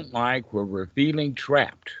don't like where we're feeling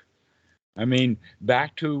trapped? I mean,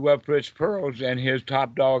 back to Fritz Perls and his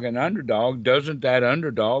top dog and underdog, doesn't that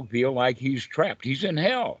underdog feel like he's trapped? He's in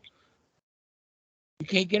hell. He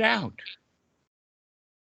can't get out.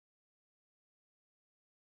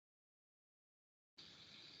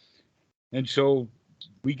 And so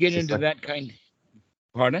we get into that kind.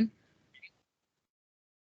 Pardon?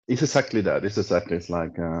 It's exactly that. It's exactly. It's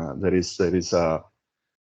like there is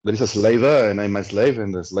a slaver, and I'm a slave,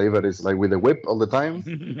 and the slaver is like with a whip all the time.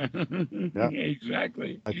 Yeah,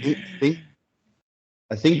 exactly. I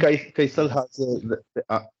think Kaisel has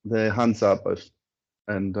the hands up,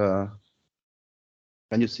 and can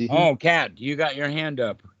you see him? Oh, Kat, you got your hand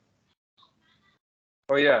up.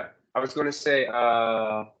 Oh yeah, I was gonna say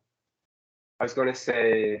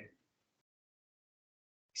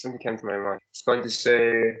something came to my mind. I was going to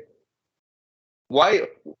say why,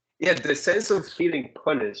 yeah, the sense of feeling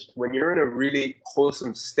punished when you're in a really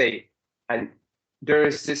wholesome state, and there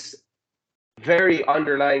is this very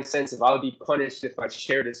underlying sense of I'll be punished if I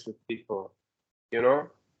share this with people, you know,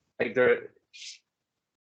 like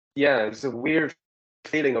it's a weird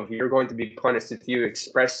feeling of you're going to be punished if you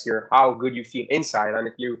express how good you feel inside, and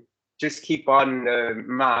if you just keep on the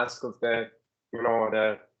mask of the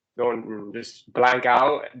don't just blank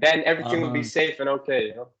out, then everything will be safe and okay,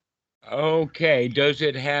 you know? Okay, does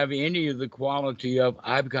it have any of the quality of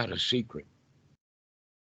I've got a secret?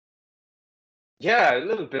 Yeah, a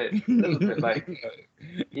little bit like,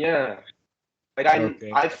 yeah, like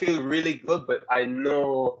I feel really good, but I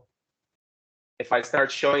know if I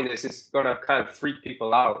start showing this, it's gonna kind of freak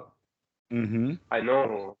people out. Mm-hmm. I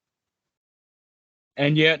know.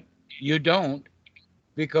 And yet you don't,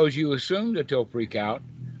 because you assume that they'll freak out.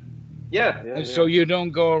 Yeah. So you don't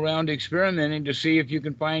go around experimenting to see if you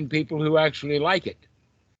can find people who actually like it.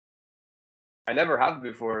 I never have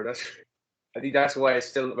before. I think that's why it's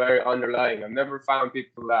still very underlying. I've never found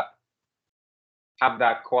people that have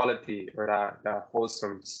that quality or that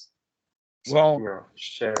wholesome. Well,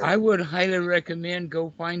 I would highly recommend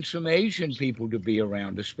go find some Asian people to be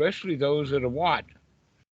around, especially those that are what?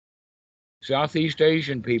 Southeast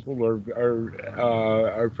Asian people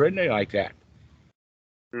are friendly like that.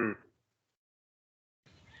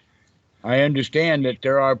 I understand that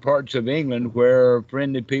there are parts of England where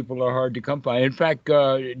friendly people are hard to come by. In fact,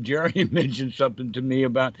 Jerry mentioned something to me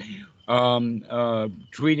about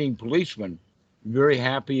treating policemen very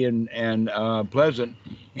happy and pleasant.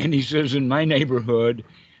 And he says in my neighborhood,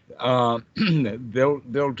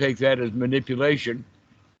 they'll take that as manipulation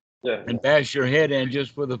and bash your head in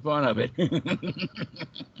just for the fun of it.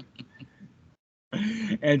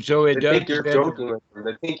 And so it does. They think you're joking with them.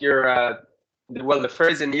 They think you're the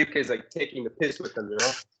phrase in the UK is like taking the piss with them, you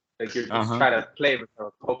know? Like you're just trying to play with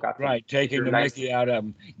them, poke at them. Right, taking the nice. mickey out of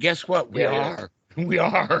them. Guess what? We are. We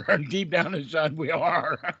are. Deep down inside, we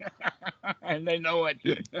are. And they know it.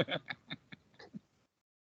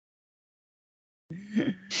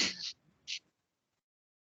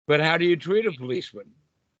 But how do you treat a policeman?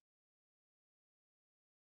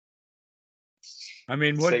 I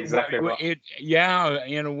mean, That's exactly yeah,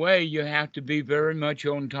 in a way, you have to be very much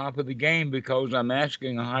on top of the game, because I'm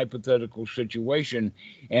asking a hypothetical situation,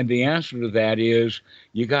 and the answer to that is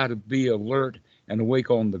you got to be alert and awake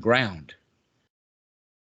on the ground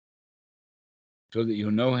so that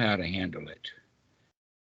you'll know how to handle it.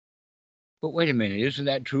 But wait a minute, isn't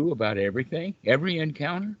that true about everything? Every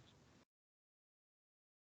encounter?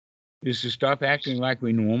 Is to stop acting like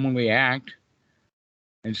we normally act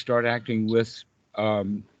and start acting with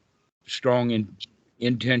strong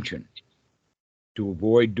intention to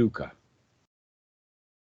avoid dukkha,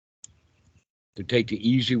 to take the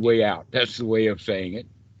easy way out. That's the way of saying it.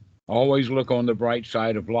 Always look on the bright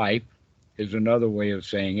side of life is another way of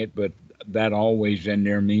saying it, but that always in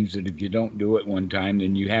there means that if you don't do it one time,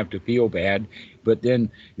 then you have to feel bad. But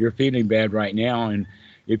then you're feeling bad right now, and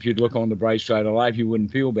if you'd look on the bright side of life, you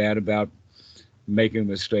wouldn't feel bad about making a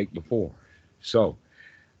mistake before. So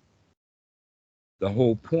the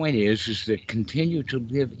whole point is that continue to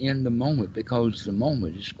live in the moment, because the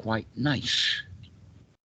moment is quite nice.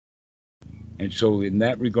 And so in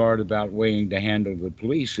that regard about weighing to handle the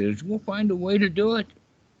police is we'll find a way to do it.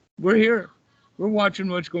 We're here. We're watching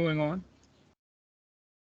what's going on.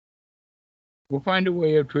 We'll find a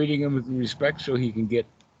way of treating him with respect so he can get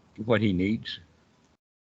what he needs.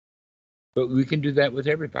 But we can do that with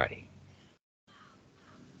everybody.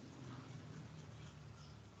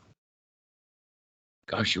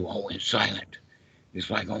 Gosh, you all went silent. It's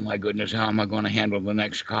like, oh my goodness, how am I going to handle the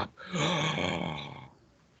next cop?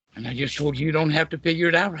 And I just told you don't have to figure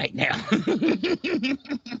it out right now.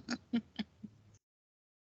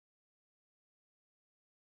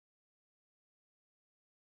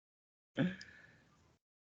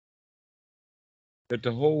 But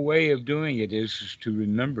the whole way of doing it is to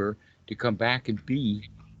remember to come back and be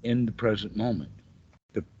in the present moment,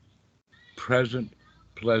 the present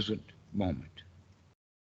pleasant moment.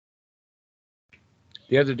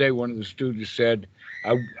 The other day, one of the students said,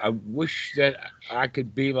 I wish that I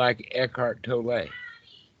could be like Eckhart Tolle.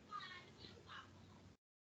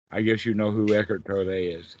 I guess you know who Eckhart Tolle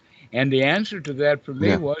is. And the answer to that for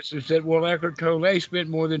me was, is that, well, Eckhart Tolle spent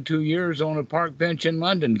more than 2 years on a park bench in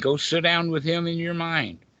London. Go sit down with him in your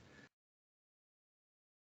mind.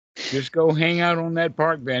 Just go hang out on that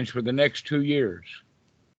park bench for the next 2 years.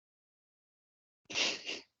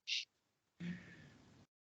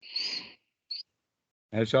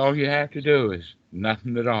 That's all you have to do, is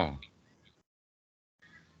nothing at all.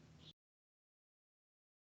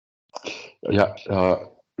 Yeah.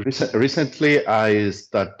 Recently, I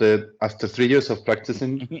started, after 3 years of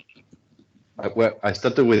practicing, I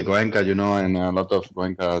started with Goenka, and a lot of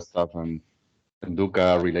Goenka stuff and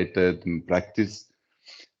dukkha related practice.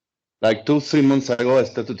 Like 2-3 months ago, I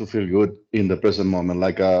started to feel good in the present moment.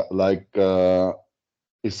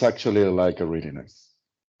 It's actually like a really nice.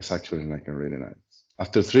 It's actually like a really nice.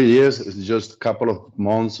 After 3 years, it's just a couple of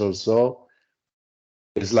months or so.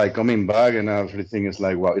 It's like coming back, and everything is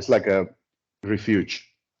like, wow, it's like a refuge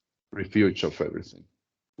of everything.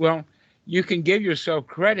 Well, you can give yourself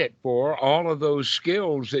credit for all of those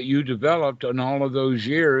skills that you developed in all of those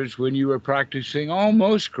years when you were practicing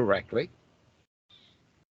almost correctly.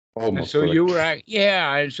 Almost. And so you were,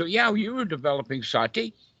 you were developing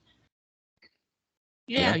sati.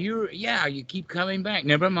 You keep coming back.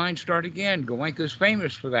 Never mind, start again. Goenka's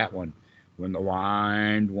famous for that one. When the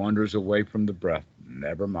mind wanders away from the breath,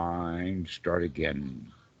 never mind, start again.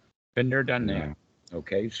 Been there, done that.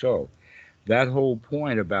 Okay, so that whole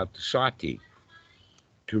point about the sati,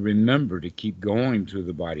 to remember to keep going through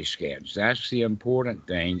the body scans. That's the important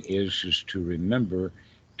thing, is to remember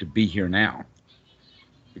to be here now.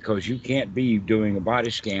 Because you can't be doing a body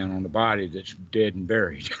scan on the body that's dead and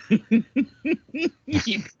buried.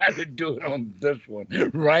 You got to do it on this one,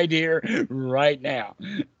 right here, right now.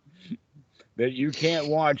 That you can't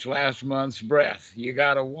watch last month's breath. You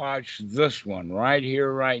got to watch this one right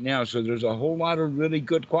here, right now. So there's a whole lot of really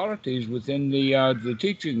good qualities within the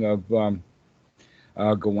teaching of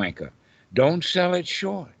Goenka. Don't sell it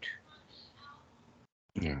short.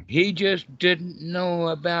 Yeah. He just didn't know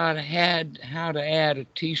about how to add a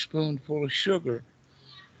teaspoonful of sugar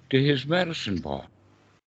to his medicine ball.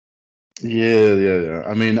 Yeah.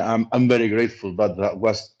 I mean, I'm very grateful, but that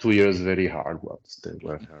was 2 years very hard ones. They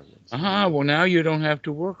were hard ones. Well, now you don't have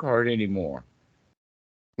to work hard anymore.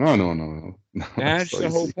 No, no, no, no. No, That's so the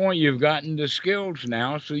whole easy. point. You've gotten the skills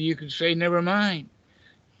now, so you can say, never mind.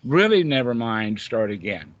 Really, never mind, start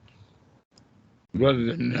again. Rather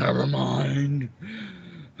than, never mind,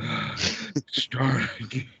 start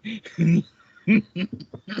again.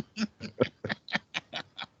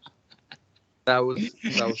 That was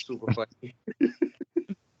super funny.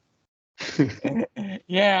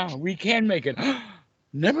 Yeah, we can make it.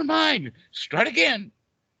 Never mind, start again.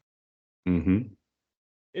 Hmm.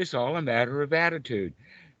 It's all a matter of attitude.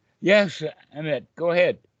 Yes, Amit, go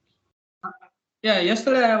ahead. Yeah,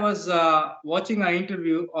 yesterday I was watching an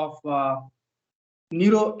interview of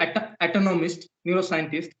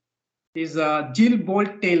neuroscientist. Is Jill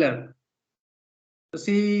Bolt Taylor. So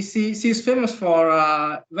she's famous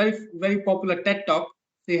for very popular TED talk.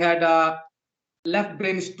 She had a left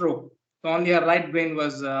brain stroke, so only her right brain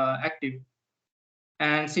was active,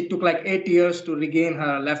 and she took like 8 years to regain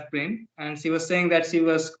her left brain. And she was saying that she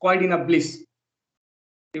was quite in a bliss.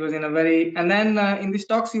 She was in a very, and then in this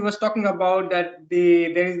talk she was talking about that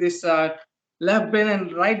there is this left brain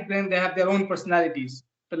and right brain. They have their own personalities.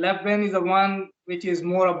 The left brain is the one which is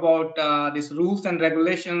more about these rules and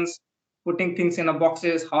regulations, putting things in a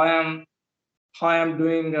boxes. How I am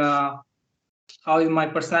doing. How is my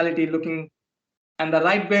personality looking? And the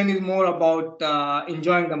right brain is more about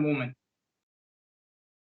enjoying the moment.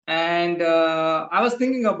 And I was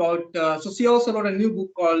thinking about. So she also wrote a new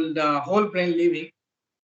book called Whole Brain Living.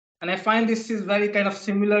 And I find this is very kind of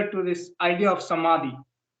similar to this idea of samadhi,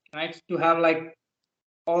 right? To have like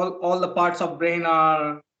all the parts of brain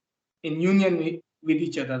are in union with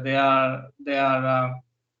each other. They are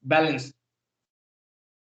balanced.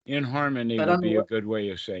 In harmony I would don't know be a what, good way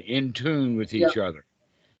of saying in tune with yeah, each other.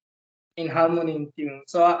 in harmony, in tune.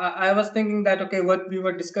 So I was thinking that okay, what we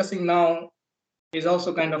were discussing now is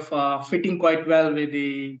also kind of fitting quite well with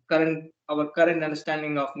the our current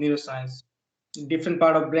understanding of neuroscience. Different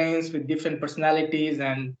part of brains with different personalities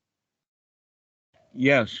and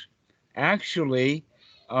Yes, actually,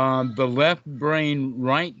 the left brain,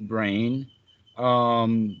 right brain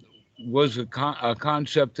um, was a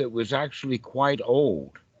concept that was actually quite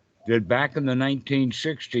old. That back in the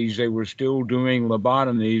 1960s, they were still doing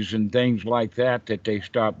lobotomies and things like that that they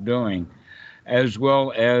stopped doing, as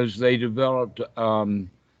well as they developed a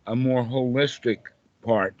more holistic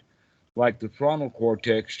part, like the frontal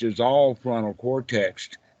cortex is all frontal cortex.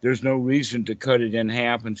 There's no reason to cut it in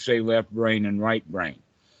half and say left brain and right brain.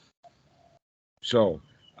 So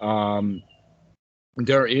um,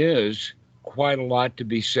 there is quite a lot to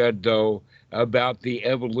be said, though, about the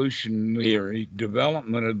evolutionary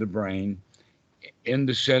development of the brain in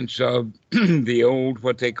the sense of the old,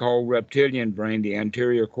 what they call reptilian brain, the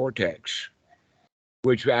anterior cortex,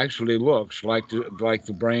 which actually looks like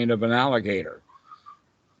the brain of an alligator.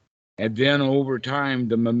 And then over time,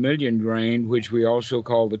 the mammalian brain, which we also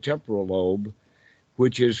call the temporal lobe,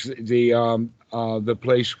 which is the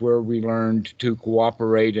place where we learned to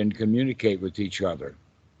cooperate and communicate with each other.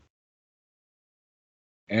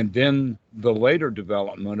 And then the later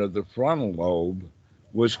development of the frontal lobe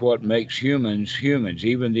was what makes humans humans.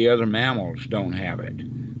 Even the other mammals don't have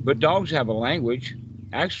it. But dogs have a language.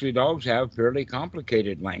 Actually, dogs have fairly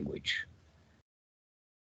complicated language.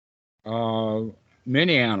 Uh,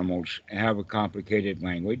 Many animals have a complicated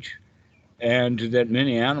language, and that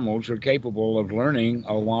many animals are capable of learning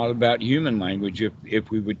a lot about human language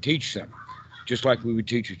if we would teach them. Just like we would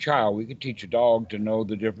teach a child, we could teach a dog to know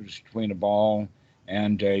the difference between a ball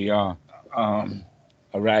and um,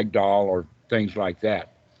 a rag doll or things like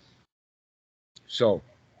that. So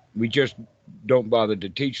we just don't bother to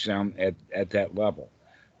teach them at that level.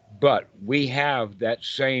 But we have that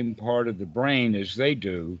same part of the brain as they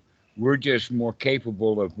do. We're just more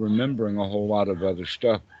capable of remembering a whole lot of other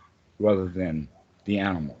stuff rather than the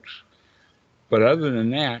animals. But other than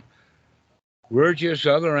that, we're just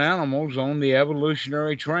other animals on the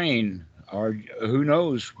evolutionary train, or who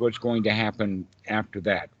knows what's going to happen after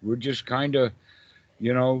that. We're just kind of,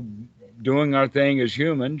 you know, doing our thing as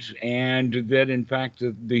humans, and that in fact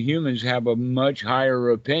the humans have a much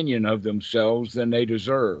higher opinion of themselves than they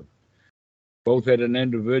deserve, both at an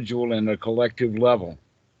individual and a collective level.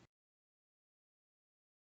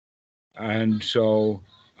 And so,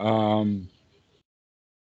 um,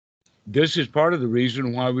 this is part of the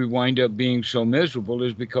reason why we wind up being so miserable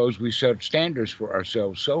is because we set standards for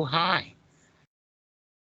ourselves so high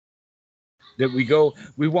that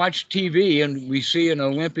we watch TV and we see an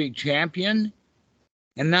Olympic champion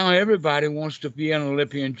And now everybody wants to be an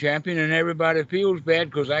Olympian champion, and everybody feels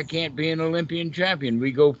bad because I can't be an Olympian champion.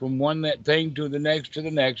 We go from one that thing to the next,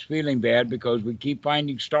 feeling bad because we keep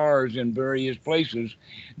finding stars in various places,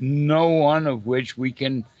 no one of which we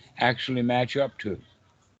can actually match up to.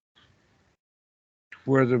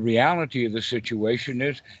 Where the reality of the situation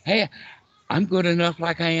is, hey, I'm good enough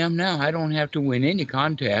like I am now. I don't have to win any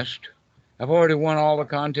contest. I've already won all the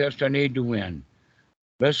contests I need to win.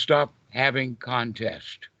 Let's stop having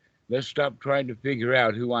contests. Let's stop trying to figure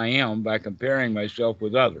out who I am by comparing myself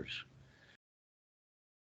with others.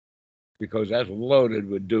 Because that's loaded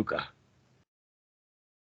with dukkha.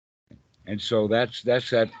 And so that's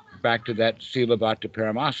that back to that Silabbata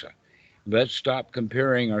Paramasa. Let's stop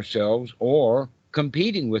comparing ourselves or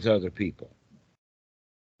competing with other people.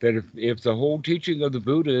 That if the whole teaching of the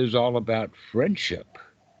Buddha is all about friendship,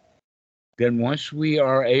 then once we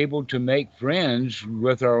are able to make friends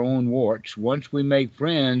with our own warts, once we make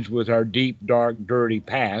friends with our deep, dark, dirty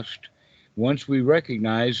past, once we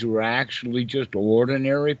recognize we're actually just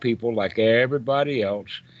ordinary people like everybody else,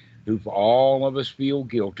 who all of us feel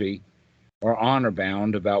guilty or honor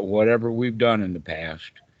bound about whatever we've done in the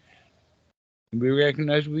past, we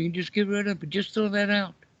recognize we can just get rid of it, just throw that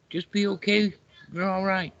out. Just be okay. We're all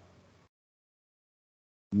right.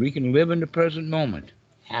 We can live in the present moment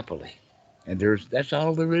happily. And that's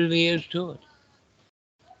all there really is to it.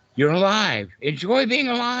 You're alive. Enjoy being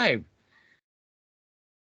alive.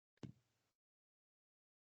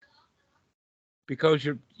 Because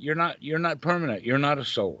you're not permanent. You're not a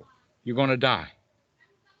soul. You're going to die.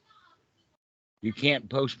 You can't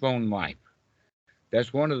postpone life.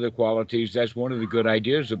 That's one of the qualities, that's one of the good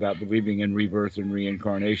ideas about believing in rebirth and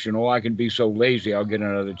reincarnation. Oh, I can be so lazy, I'll get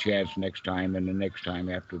another chance next time and the next time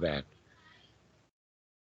after that.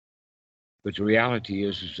 But the reality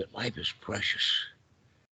is that life is precious.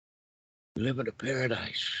 We live in a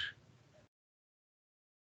paradise.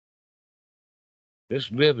 Let's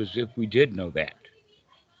live as if we did know that,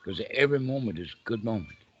 because every moment is a good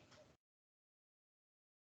moment.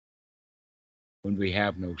 When we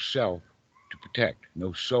have no self to protect,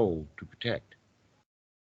 no soul to protect.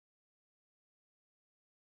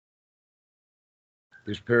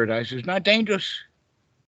 This paradise is not dangerous.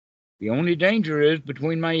 The only danger is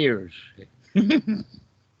between my ears.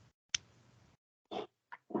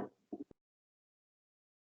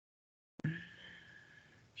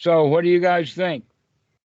 So, what do you guys think?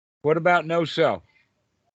 What about no self?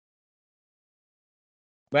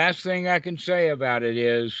 Last thing I can say about it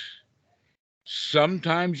is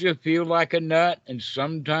sometimes you feel like a nut and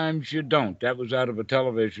sometimes you don't. That was out of a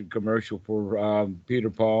television commercial for Peter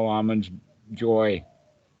Paul Almond's Joy.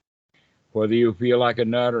 Whether you feel like a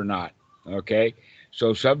nut or not. Okay?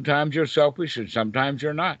 So sometimes you're selfish and sometimes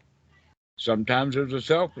you're not. Sometimes there's a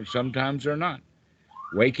self and sometimes there's not.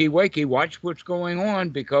 Wakey, wakey, watch what's going on,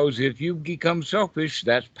 because if you become selfish,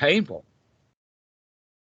 that's painful.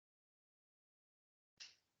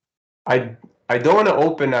 I don't want to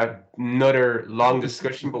open another long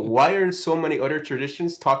discussion, but why are so many other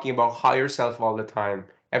traditions talking about higher self all the time?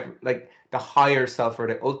 Like the higher self or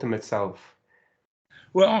the ultimate self.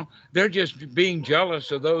 Well, they're just being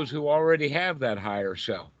jealous of those who already have that higher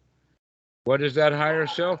self. What is that higher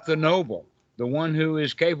self? The noble, the one who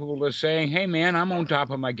is capable of saying, hey man, I'm on top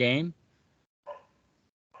of my game.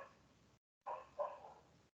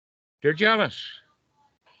 They're jealous.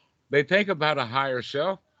 They think about a higher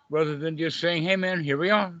self rather than just saying, hey man, here we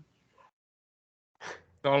are.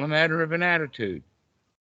 It's all a matter of an attitude.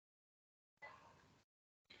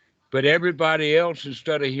 But everybody else,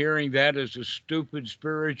 instead of hearing that as a stupid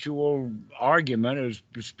spiritual argument, as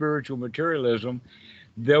spiritual materialism,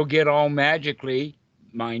 they'll get all magically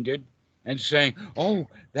minded and saying, oh,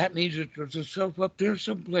 that means that there's a self up there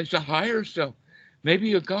someplace, a higher self.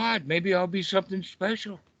 Maybe a God, maybe I'll be something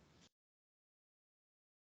special.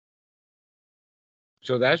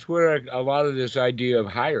 So that's where a lot of this idea of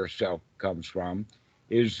higher self comes from,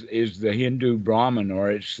 is the Hindu Brahman, or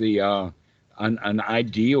it's the an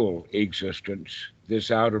ideal existence,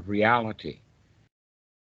 this out of reality.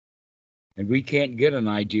 And we can't get an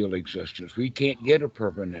ideal existence. We can't get a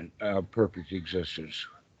permanent, perfect existence.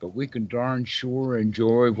 But we can darn sure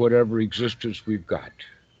enjoy whatever existence we've got.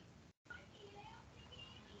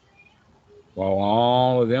 While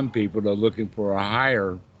all of them people are looking for a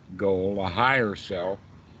higher goal, a higher self,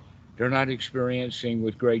 they're not experiencing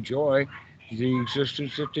with great joy the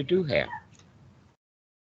existence that they do have.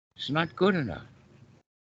 It's not good enough.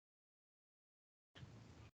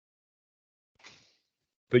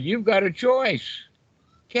 But you've got a choice.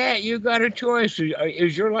 Cat, you've got a choice.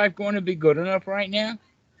 Is your life going to be good enough right now?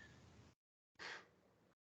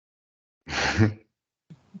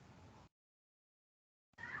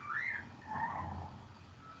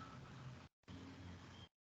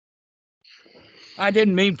 I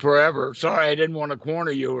didn't mean forever. Sorry, I didn't want to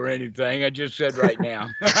corner you or anything. I just said right now.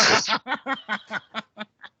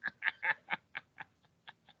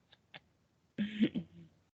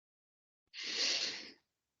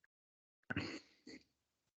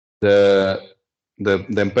 The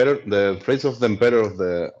emperor, the phrase of the emperor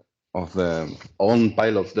of the own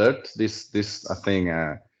pile of dirt. This I think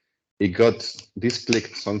it got this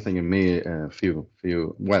clicked something in me a few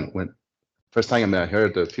when first time I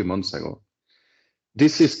heard a few months ago.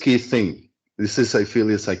 This is key thing. This is I feel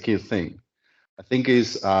is a key thing. I think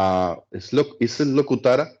is it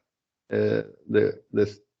locutara the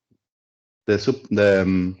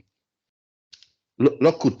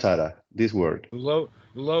locutara this word.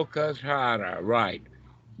 Lokasara, right.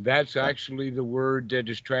 That's actually the word that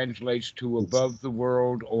is translates to above the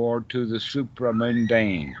world or to the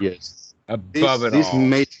supramundane, Yes. above it This all.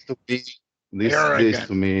 made to be this Arrogant.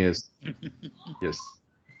 to me is yes.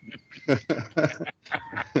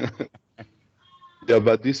 Yeah,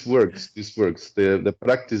 but this works. This works. The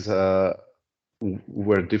practice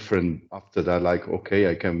were different after that. Like, okay,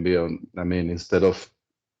 I can be on. I mean, instead of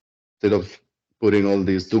putting all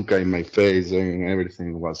this dukkha in my face and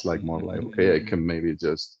everything, was like more like, okay, I can maybe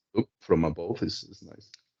just look from above. Is nice.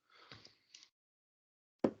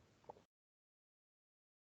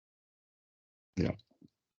 Yeah.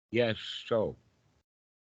 Yes, so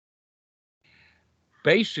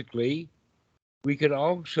basically, we could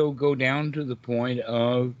also go down to the point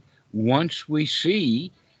of once we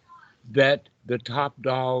see that the top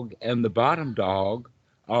dog and the bottom dog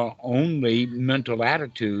are only mental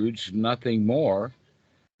attitudes, nothing more,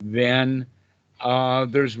 then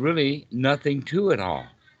there's really nothing to it all.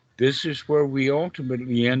 This is where we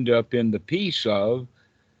ultimately end up in the piece of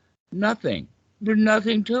nothing. There's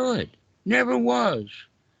nothing to it. Never was.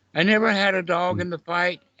 I never had a dog in the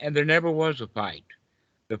fight, and there never was a fight.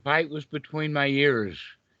 The fight was between my ears.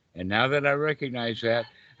 And now that I recognize that,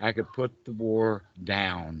 I could put the war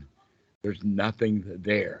down. There's nothing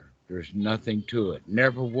there. There's nothing to it.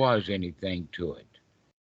 Never was anything to it.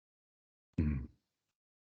 Mhm.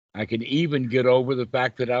 I can even get over the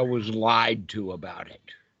fact that I was lied to about it.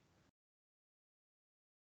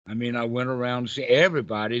 I mean, I went around saying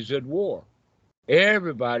everybody's at war.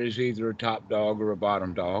 Everybody's either a top dog or a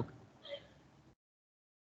bottom dog.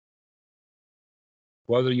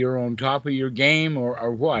 Whether you're on top of your game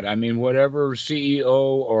or what. I mean, whatever CEO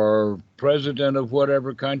or president of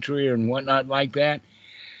whatever country and whatnot like that,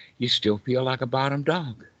 you still feel like a bottom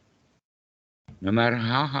dog, no matter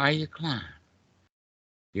how high you climb.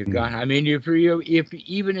 You got. I mean, if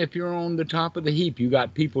even if you're on the top of the heap, you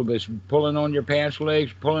got people that's pulling on your pants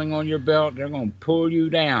legs, pulling on your belt. They're going to pull you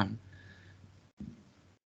down.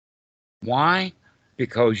 Why?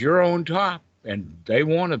 Because you're on top, and they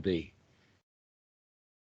want to be.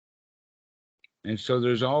 And so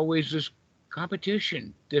there's always this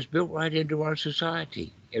competition that's built right into our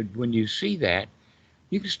society. And when you see that,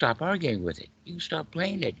 you can stop arguing with it. You can stop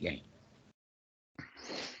playing that game.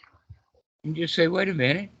 You just say, wait a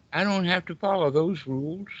minute, I don't have to follow those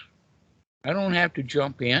rules. I don't have to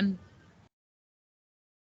jump in.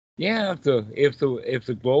 Yeah, if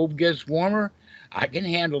the globe gets warmer, I can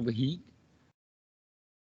handle the heat.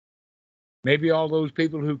 Maybe all those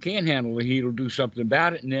people who can handle the heat will do something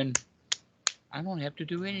about it, and then I don't have to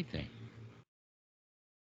do anything.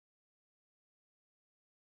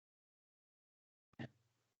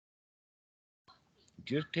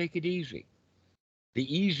 Just take it easy.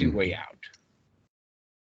 The easy way out.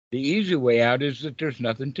 The easy way out is that there's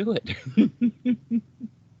nothing to it.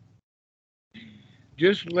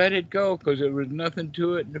 Just let it go because there was nothing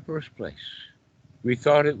to it in the first place. We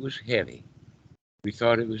thought it was heavy. We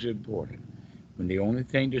thought it was important. When the only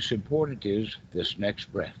thing that's important is this next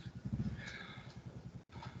breath.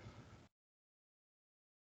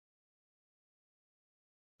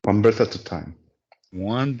 One breath at a time.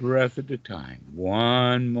 One breath at a time,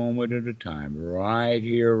 one moment at a time, right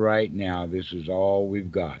here, right now. This is all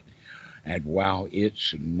we've got. And wow,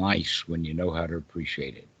 it's nice when you know how to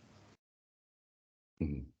appreciate it.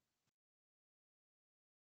 Mhm.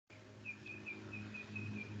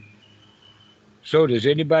 So, does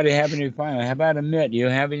anybody have any final? How about Amit? Do you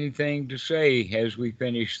have anything to say as we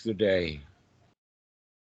finish the day?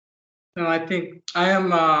 No, I think I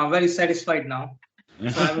am very satisfied now.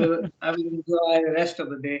 So I will enjoy the rest of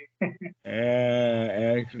the day.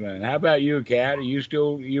 Excellent. How about you, Kat? Are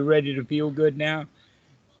you ready to feel good now?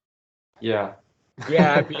 Yeah.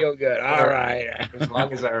 Yeah, I feel good. All For right. as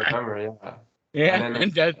long as I remember, yeah. Yeah, And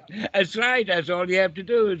then that's right. That's all you have to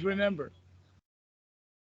do is remember.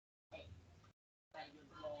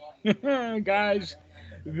 Guys,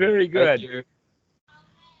 very thank good. you.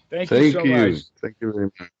 Thank you Thank so you. much. Thank you very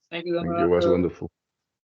much. Thank you, Thank you. It was Anatta. wonderful.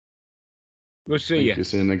 We'll see Thank you. you.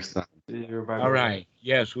 See you next time. See you. Bye. All right.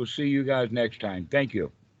 Yes, we'll see you guys next time. Thank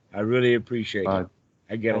you. I really appreciate Bye. it.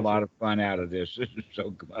 I get Thank a lot you. of fun out of this. This is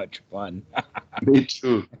so much fun. Me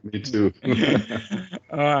too. Me too.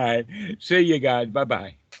 All right. See you guys. Bye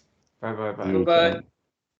bye. Bye. See you. Bye-bye. Bye.